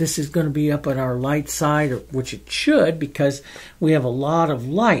 if this is going to be up at our light side, which it should, because we have a lot of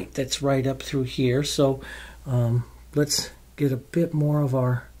light that's right up through here. So let's get a bit more of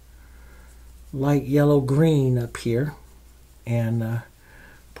our light yellow green up here and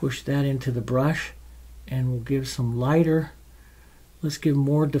push that into the brush, and we'll give some lighter, let's give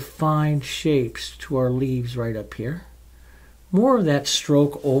more defined shapes to our leaves right up here. More of that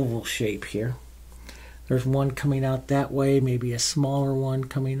stroke oval shape here. There's one coming out that way, maybe a smaller one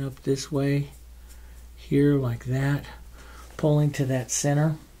coming up this way, here like that, pulling to that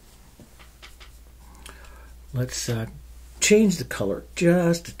center. Let's change the color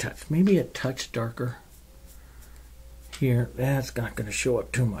just a touch, maybe a touch darker. Here, that's not going to show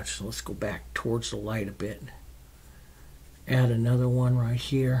up too much, so let's go back towards the light a bit. Add another one right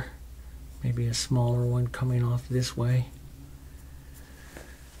here, maybe a smaller one coming off this way.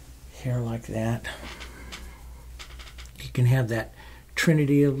 Here like that. You can have that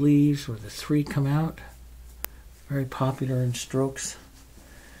trinity of leaves where the three come out. Very popular in strokes.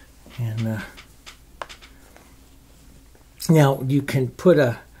 And now you can put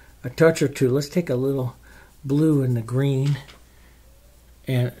a touch or two. Let's take a little blue and the green.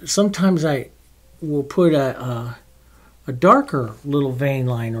 And sometimes I will put a darker little vein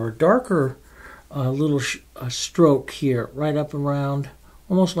line or a darker little stroke here, right up around,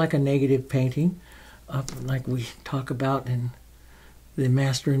 almost like a negative painting. Up like we talk about in the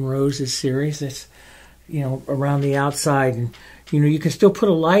Mastering Roses series. That's, you know, around the outside, and you know, you can still put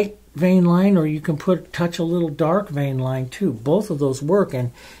a light vein line, or you can touch a little dark vein line too. Both of those work.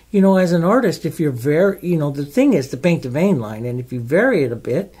 And you know, as an artist, if you're the thing is to paint the vein line, and if you vary it a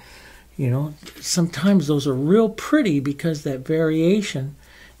bit, you know, sometimes those are real pretty because that variation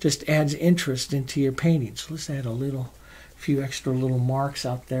just adds interest into your painting. So let's add a few extra little marks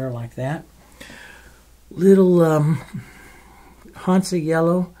out there like that. Little Hansa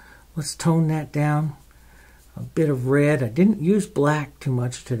yellow, let's tone that down. A bit of red. I didn't use black too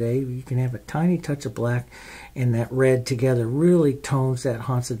much today. You can have a tiny touch of black and that red together really tones that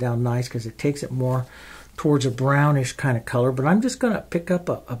Hansa down nice because it takes it more towards a brownish kind of color. But I'm just going to pick up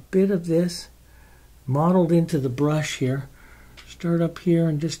a bit of this modeled into the brush here. Start up here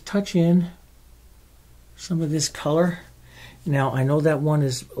and just touch in some of this color. Now, I know that one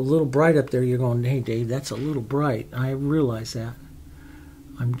is a little bright up there. You're going, hey, Dave, that's a little bright. I realize that.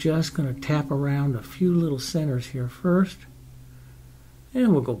 I'm just going to tap around a few little centers here first.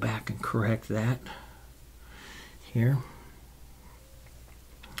 And we'll go back and correct that here.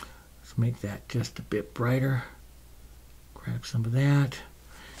 Let's make that just a bit brighter. Grab some of that.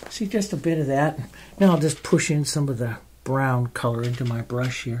 See, just a bit of that. Now I'll just push in some of the brown color into my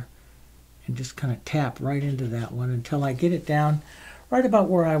brush here. And just kind of tap right into that one until I get it down right about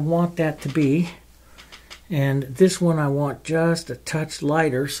where I want that to be. And this one I want just a touch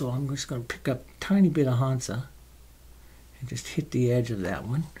lighter, so I'm just going to pick up a tiny bit of Hansa and just hit the edge of that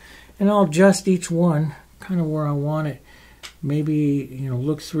one. And I'll adjust each one kind of where I want it. Maybe, you know,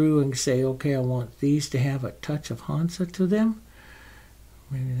 look through and say, okay, I want these to have a touch of Hansa to them.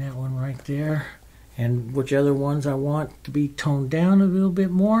 Maybe that one right there. And which other ones I want to be toned down a little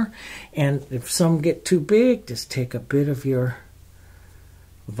bit more. And if some get too big, just take a bit of your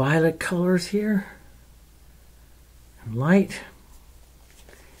violet colors here. And light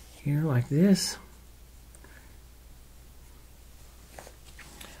here like this.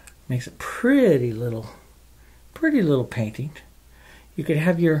 Makes a pretty little painting. You could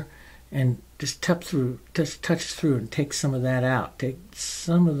have your, and just touch through and take some of that out. Take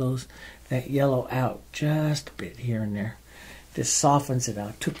some of that yellow out just a bit here and there. Just softens it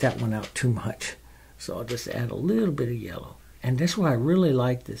out. Took that one out too much. So I'll just add a little bit of yellow. And that's why I really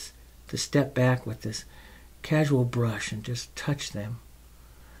like this, to step back with this casual brush and just touch them.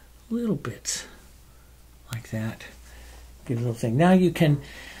 Little bits like that. Get a little thing. Now you can,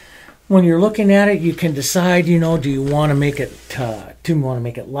 when you're looking at it, you can decide, you know, do you want to make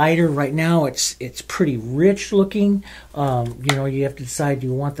it lighter? Right now it's pretty rich looking. You know, you have to decide, do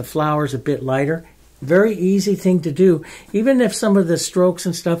you want the flowers a bit lighter? Very easy thing to do. Even if some of the strokes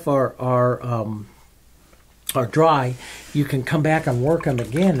and stuff are dry, you can come back and work them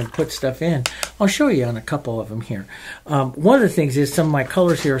again and put stuff in. I'll show you on a couple of them here. One of the things is some of my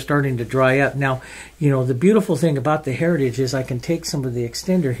colors here are starting to dry up. Now, you know, the beautiful thing about the Heritage is I can take some of the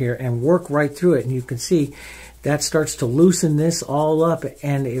extender here and work right through it, and you can see that starts to loosen this all up,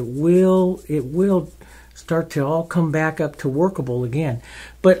 and it will start to all come back up to workable again.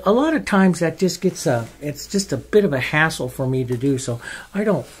 But a lot of times that just gets it's just a bit of a hassle for me to do, so I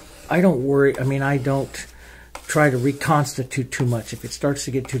don't worry. I mean, I don't try to reconstitute too much. If it starts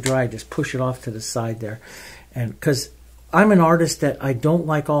to get too dry, just push it off to the side there. And because I'm an artist that I don't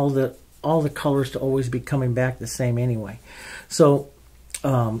like all the colors to always be coming back the same anyway. So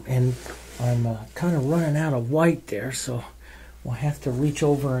and I'm kind of running out of white there, so we'll have to reach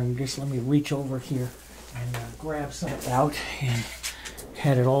over and just let me reach over here and grab some out, and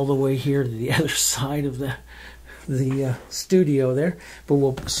had it all the way here to the other side of the studio there. But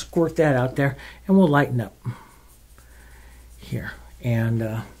we'll squirt that out there and we'll lighten up here. And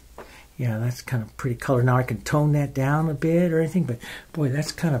yeah, that's kind of pretty color. Now I can tone that down a bit or anything, but boy,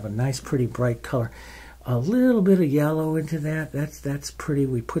 that's kind of a nice, pretty bright color. A little bit of yellow into that. That's pretty.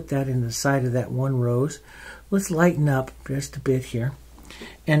 We put that in the side of that one rose. Let's lighten up just a bit here.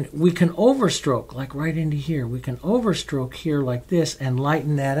 And we can overstroke, like right into here. We can overstroke here like this and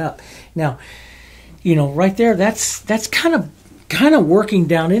lighten that up. Now, you know, right there, that's kind of working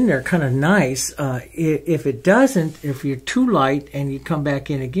down in there, kind of nice. If it doesn't, if you're too light and you come back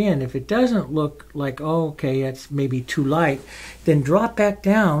in again, if it doesn't look like, oh, okay, that's maybe too light, then drop back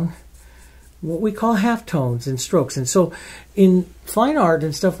down what we call halftones and strokes. And so in fine art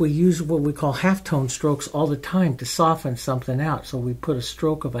and stuff, we use what we call halftone strokes all the time to soften something out. So we put a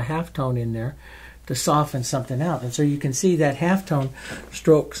stroke of a halftone in there to soften something out. And so you can see that halftone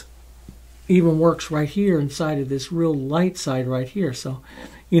strokes even works right here inside of this real light side right here. So,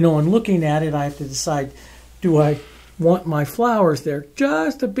 you know, in looking at it, I have to decide, do I want my flowers there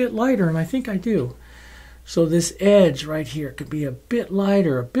just a bit lighter? And I think I do. So this edge right here could be a bit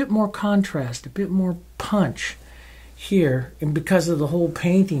lighter, a bit more contrast, a bit more punch here. And because of the whole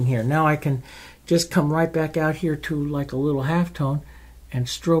painting here, now I can just come right back out here to like a little halftone and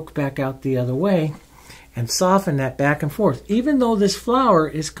stroke back out the other way and soften that back and forth. Even though this flower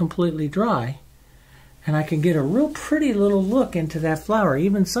is completely dry, and I can get a real pretty little look into that flower,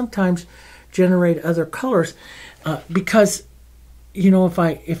 even sometimes generate other colors, because you know,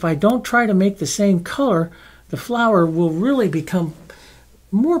 if I don't try to make the same color, the flower will really become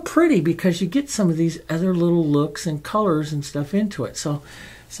more pretty because you get some of these other little looks and colors and stuff into it. So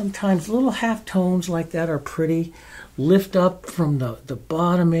sometimes little halftones like that are pretty. Lift up from the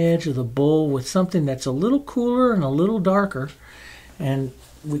bottom edge of the bowl with something that's a little cooler and a little darker, and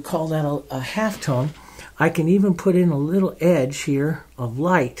we call that a halftone. I can even put in a little edge here of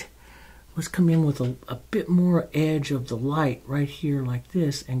light. Let's come in with a bit more edge of the light right here like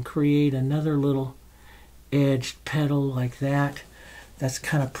this and create another little edged petal like that. That's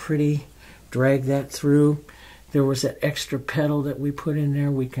kind of pretty. Drag that through. There was that extra petal that we put in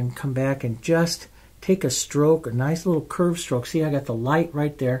there. We can come back and just take a stroke, a nice little curved stroke. See, I got the light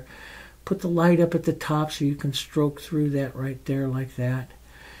right there. Put the light up at the top so you can stroke through that right there like that.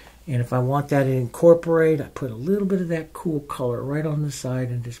 And if I want that to incorporate, I put a little bit of that cool color right on the side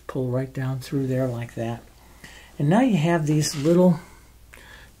and just pull right down through there like that. And now you have these little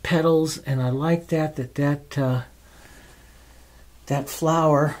petals, and I like that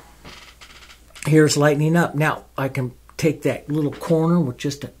flower here is lightening up. Now I can take that little corner with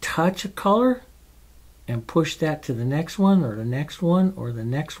just a touch of color and push that to the next one or the next one or the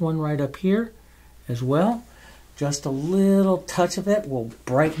next one right up here as well. Just a little touch of it will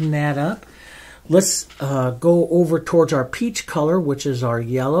brighten that up. Let's go over towards our peach color, which is our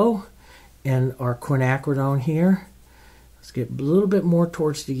yellow, and our quinacridone here. Let's get a little bit more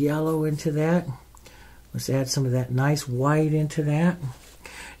towards the yellow into that. Let's add some of that nice white into that.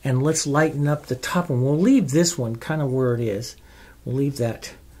 And let's lighten up the top one. We'll leave this one kind of where it is. We'll leave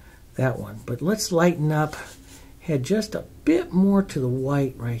that one. But let's lighten up, head just a bit more to the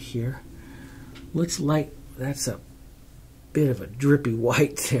white right here. Let's that's a bit of a drippy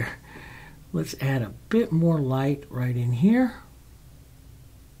white there. Let's add a bit more light right in here.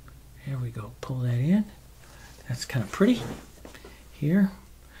 There we go. Pull that in. That's kind of pretty. Here.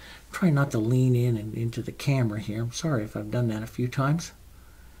 Try not to lean in and into the camera here. I'm sorry if I've done that a few times.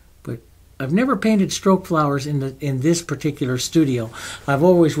 But I've never painted stroke flowers in this particular studio.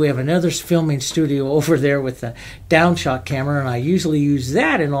 We have another filming studio over there with a downshot camera, and I usually use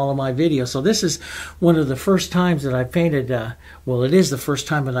that in all of my videos. So this is one of the first times that I painted, well, it is the first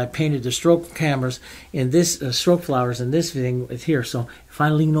time that I painted the stroke cameras in this, stroke flowers in this thing here. So if I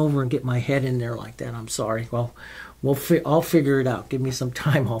lean over and get my head in there like that, I'm sorry. Well, I'll figure it out. Give me some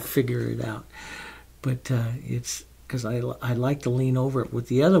time, I'll figure it out. But it's because I like to lean over it with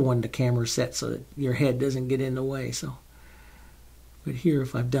the other one, the camera set, so that your head doesn't get in the way. So, but here,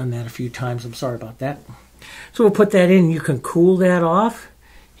 if I've done that a few times, I'm sorry about that. So we'll put that in. You can cool that off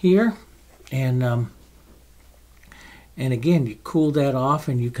here, and again, you cool that off,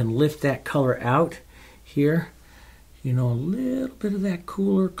 and you can lift that color out here. You know, a little bit of that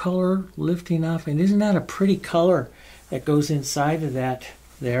cooler color lifting off, and isn't that a pretty color that goes inside of that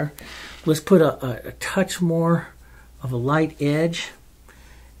there? Let's put a touch more of a light edge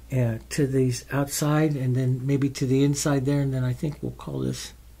to these outside, and then maybe to the inside there, and then I think we'll call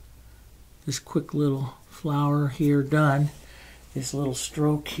this quick little flower here done. This little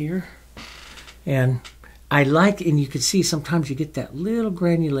stroke here. And I like, and you can see sometimes you get that little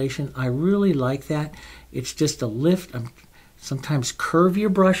granulation. I really like that. It's just a lift. Sometimes curve your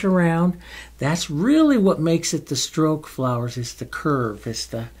brush around. That's really what makes it the stroke flowers, is the curve. It's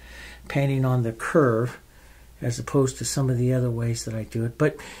the painting on the curve, as opposed to some of the other ways that I do it.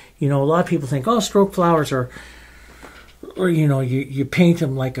 But, you know, a lot of people think, oh, stroke flowers are, or, you know, you paint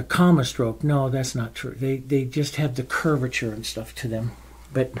them like a comma stroke. No, that's not true. They just have the curvature and stuff to them.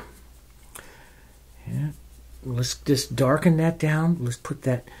 But, yeah, let's just darken that down. Let's put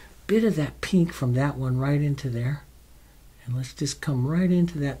that bit of that pink from that one right into there. And let's just come right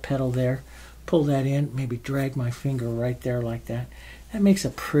into that petal there. Pull that in, maybe drag my finger right there like that. That makes a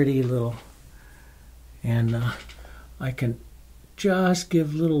pretty little... And I can just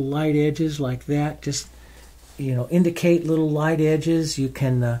give little light edges like that. Just, you know, indicate little light edges. You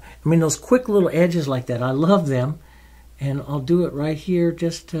can, I mean, those quick little edges like that, I love them. And I'll do it right here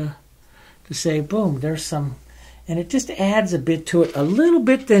just to say, boom, there's some. And it just adds a bit to it, a little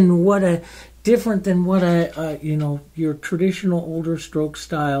bit different than what you know, your traditional older stroke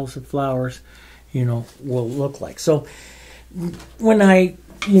styles of flowers, you know, will look like. So when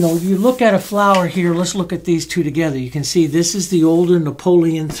you look at a flower here, let's look at these two together. You can see this is the older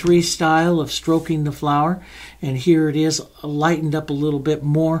Napoleon III style of stroking the flower, and here it is lightened up a little bit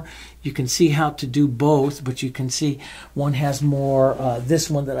more. You can see how to do both, but you can see one has more,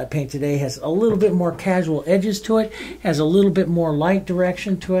 this one that I paint today has a little bit more casual edges to it, has a little bit more light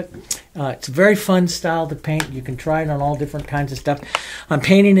direction to it. It's a very fun style to paint. You can try it on all different kinds of stuff. I'm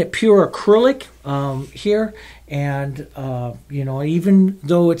painting it pure acrylic here, and you know, even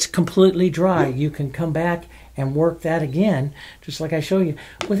though it's completely dry, you can come back and work that again, just like I show you,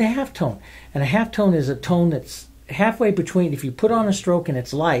 with a halftone. And a halftone is a tone that's halfway between. If you put on a stroke and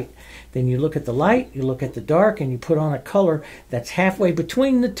it's light, then you look at the light, you look at the dark, and you put on a color that's halfway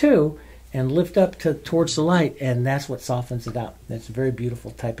between the two and lift up towards the light, and that's what softens it out. That's a very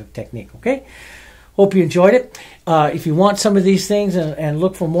beautiful type of technique, okay? Hope you enjoyed it. If you want some of these things and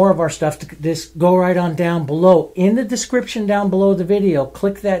look for more of our stuff, just go right on down below. In the description down below the video,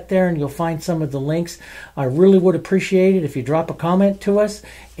 click that there and you'll find some of the links. I really would appreciate it if you drop a comment to us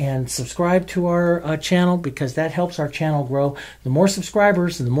and subscribe to our channel, because that helps our channel grow. The more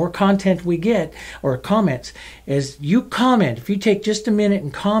subscribers and the more content we get, or comments, as you comment, if you take just a minute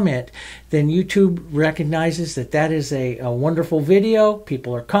and comment, then YouTube recognizes that that is a wonderful video.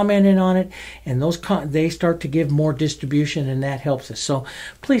 People are commenting on it, and they start to give more distribution, and that helps us. So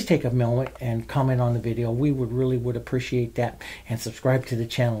please take a moment and comment on the video. We really would appreciate that, and subscribe to the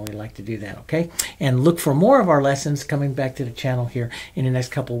channel. We like to do that, okay? And look for more of our lessons coming back to the channel here in the next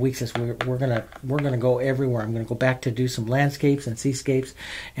couple of weeks, as we're gonna go everywhere. I'm gonna go back to do some landscapes and seascapes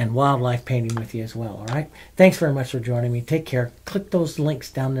and wildlife painting with you as well. All right. Thanks very much for joining me. Take care. Click those links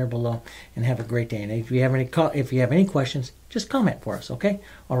down there below, and have a great day. And if you have any questions, just comment for us. Okay.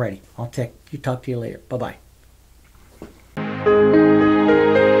 Alrighty. I'll talk to you later. Bye bye.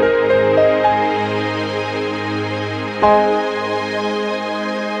 Bye.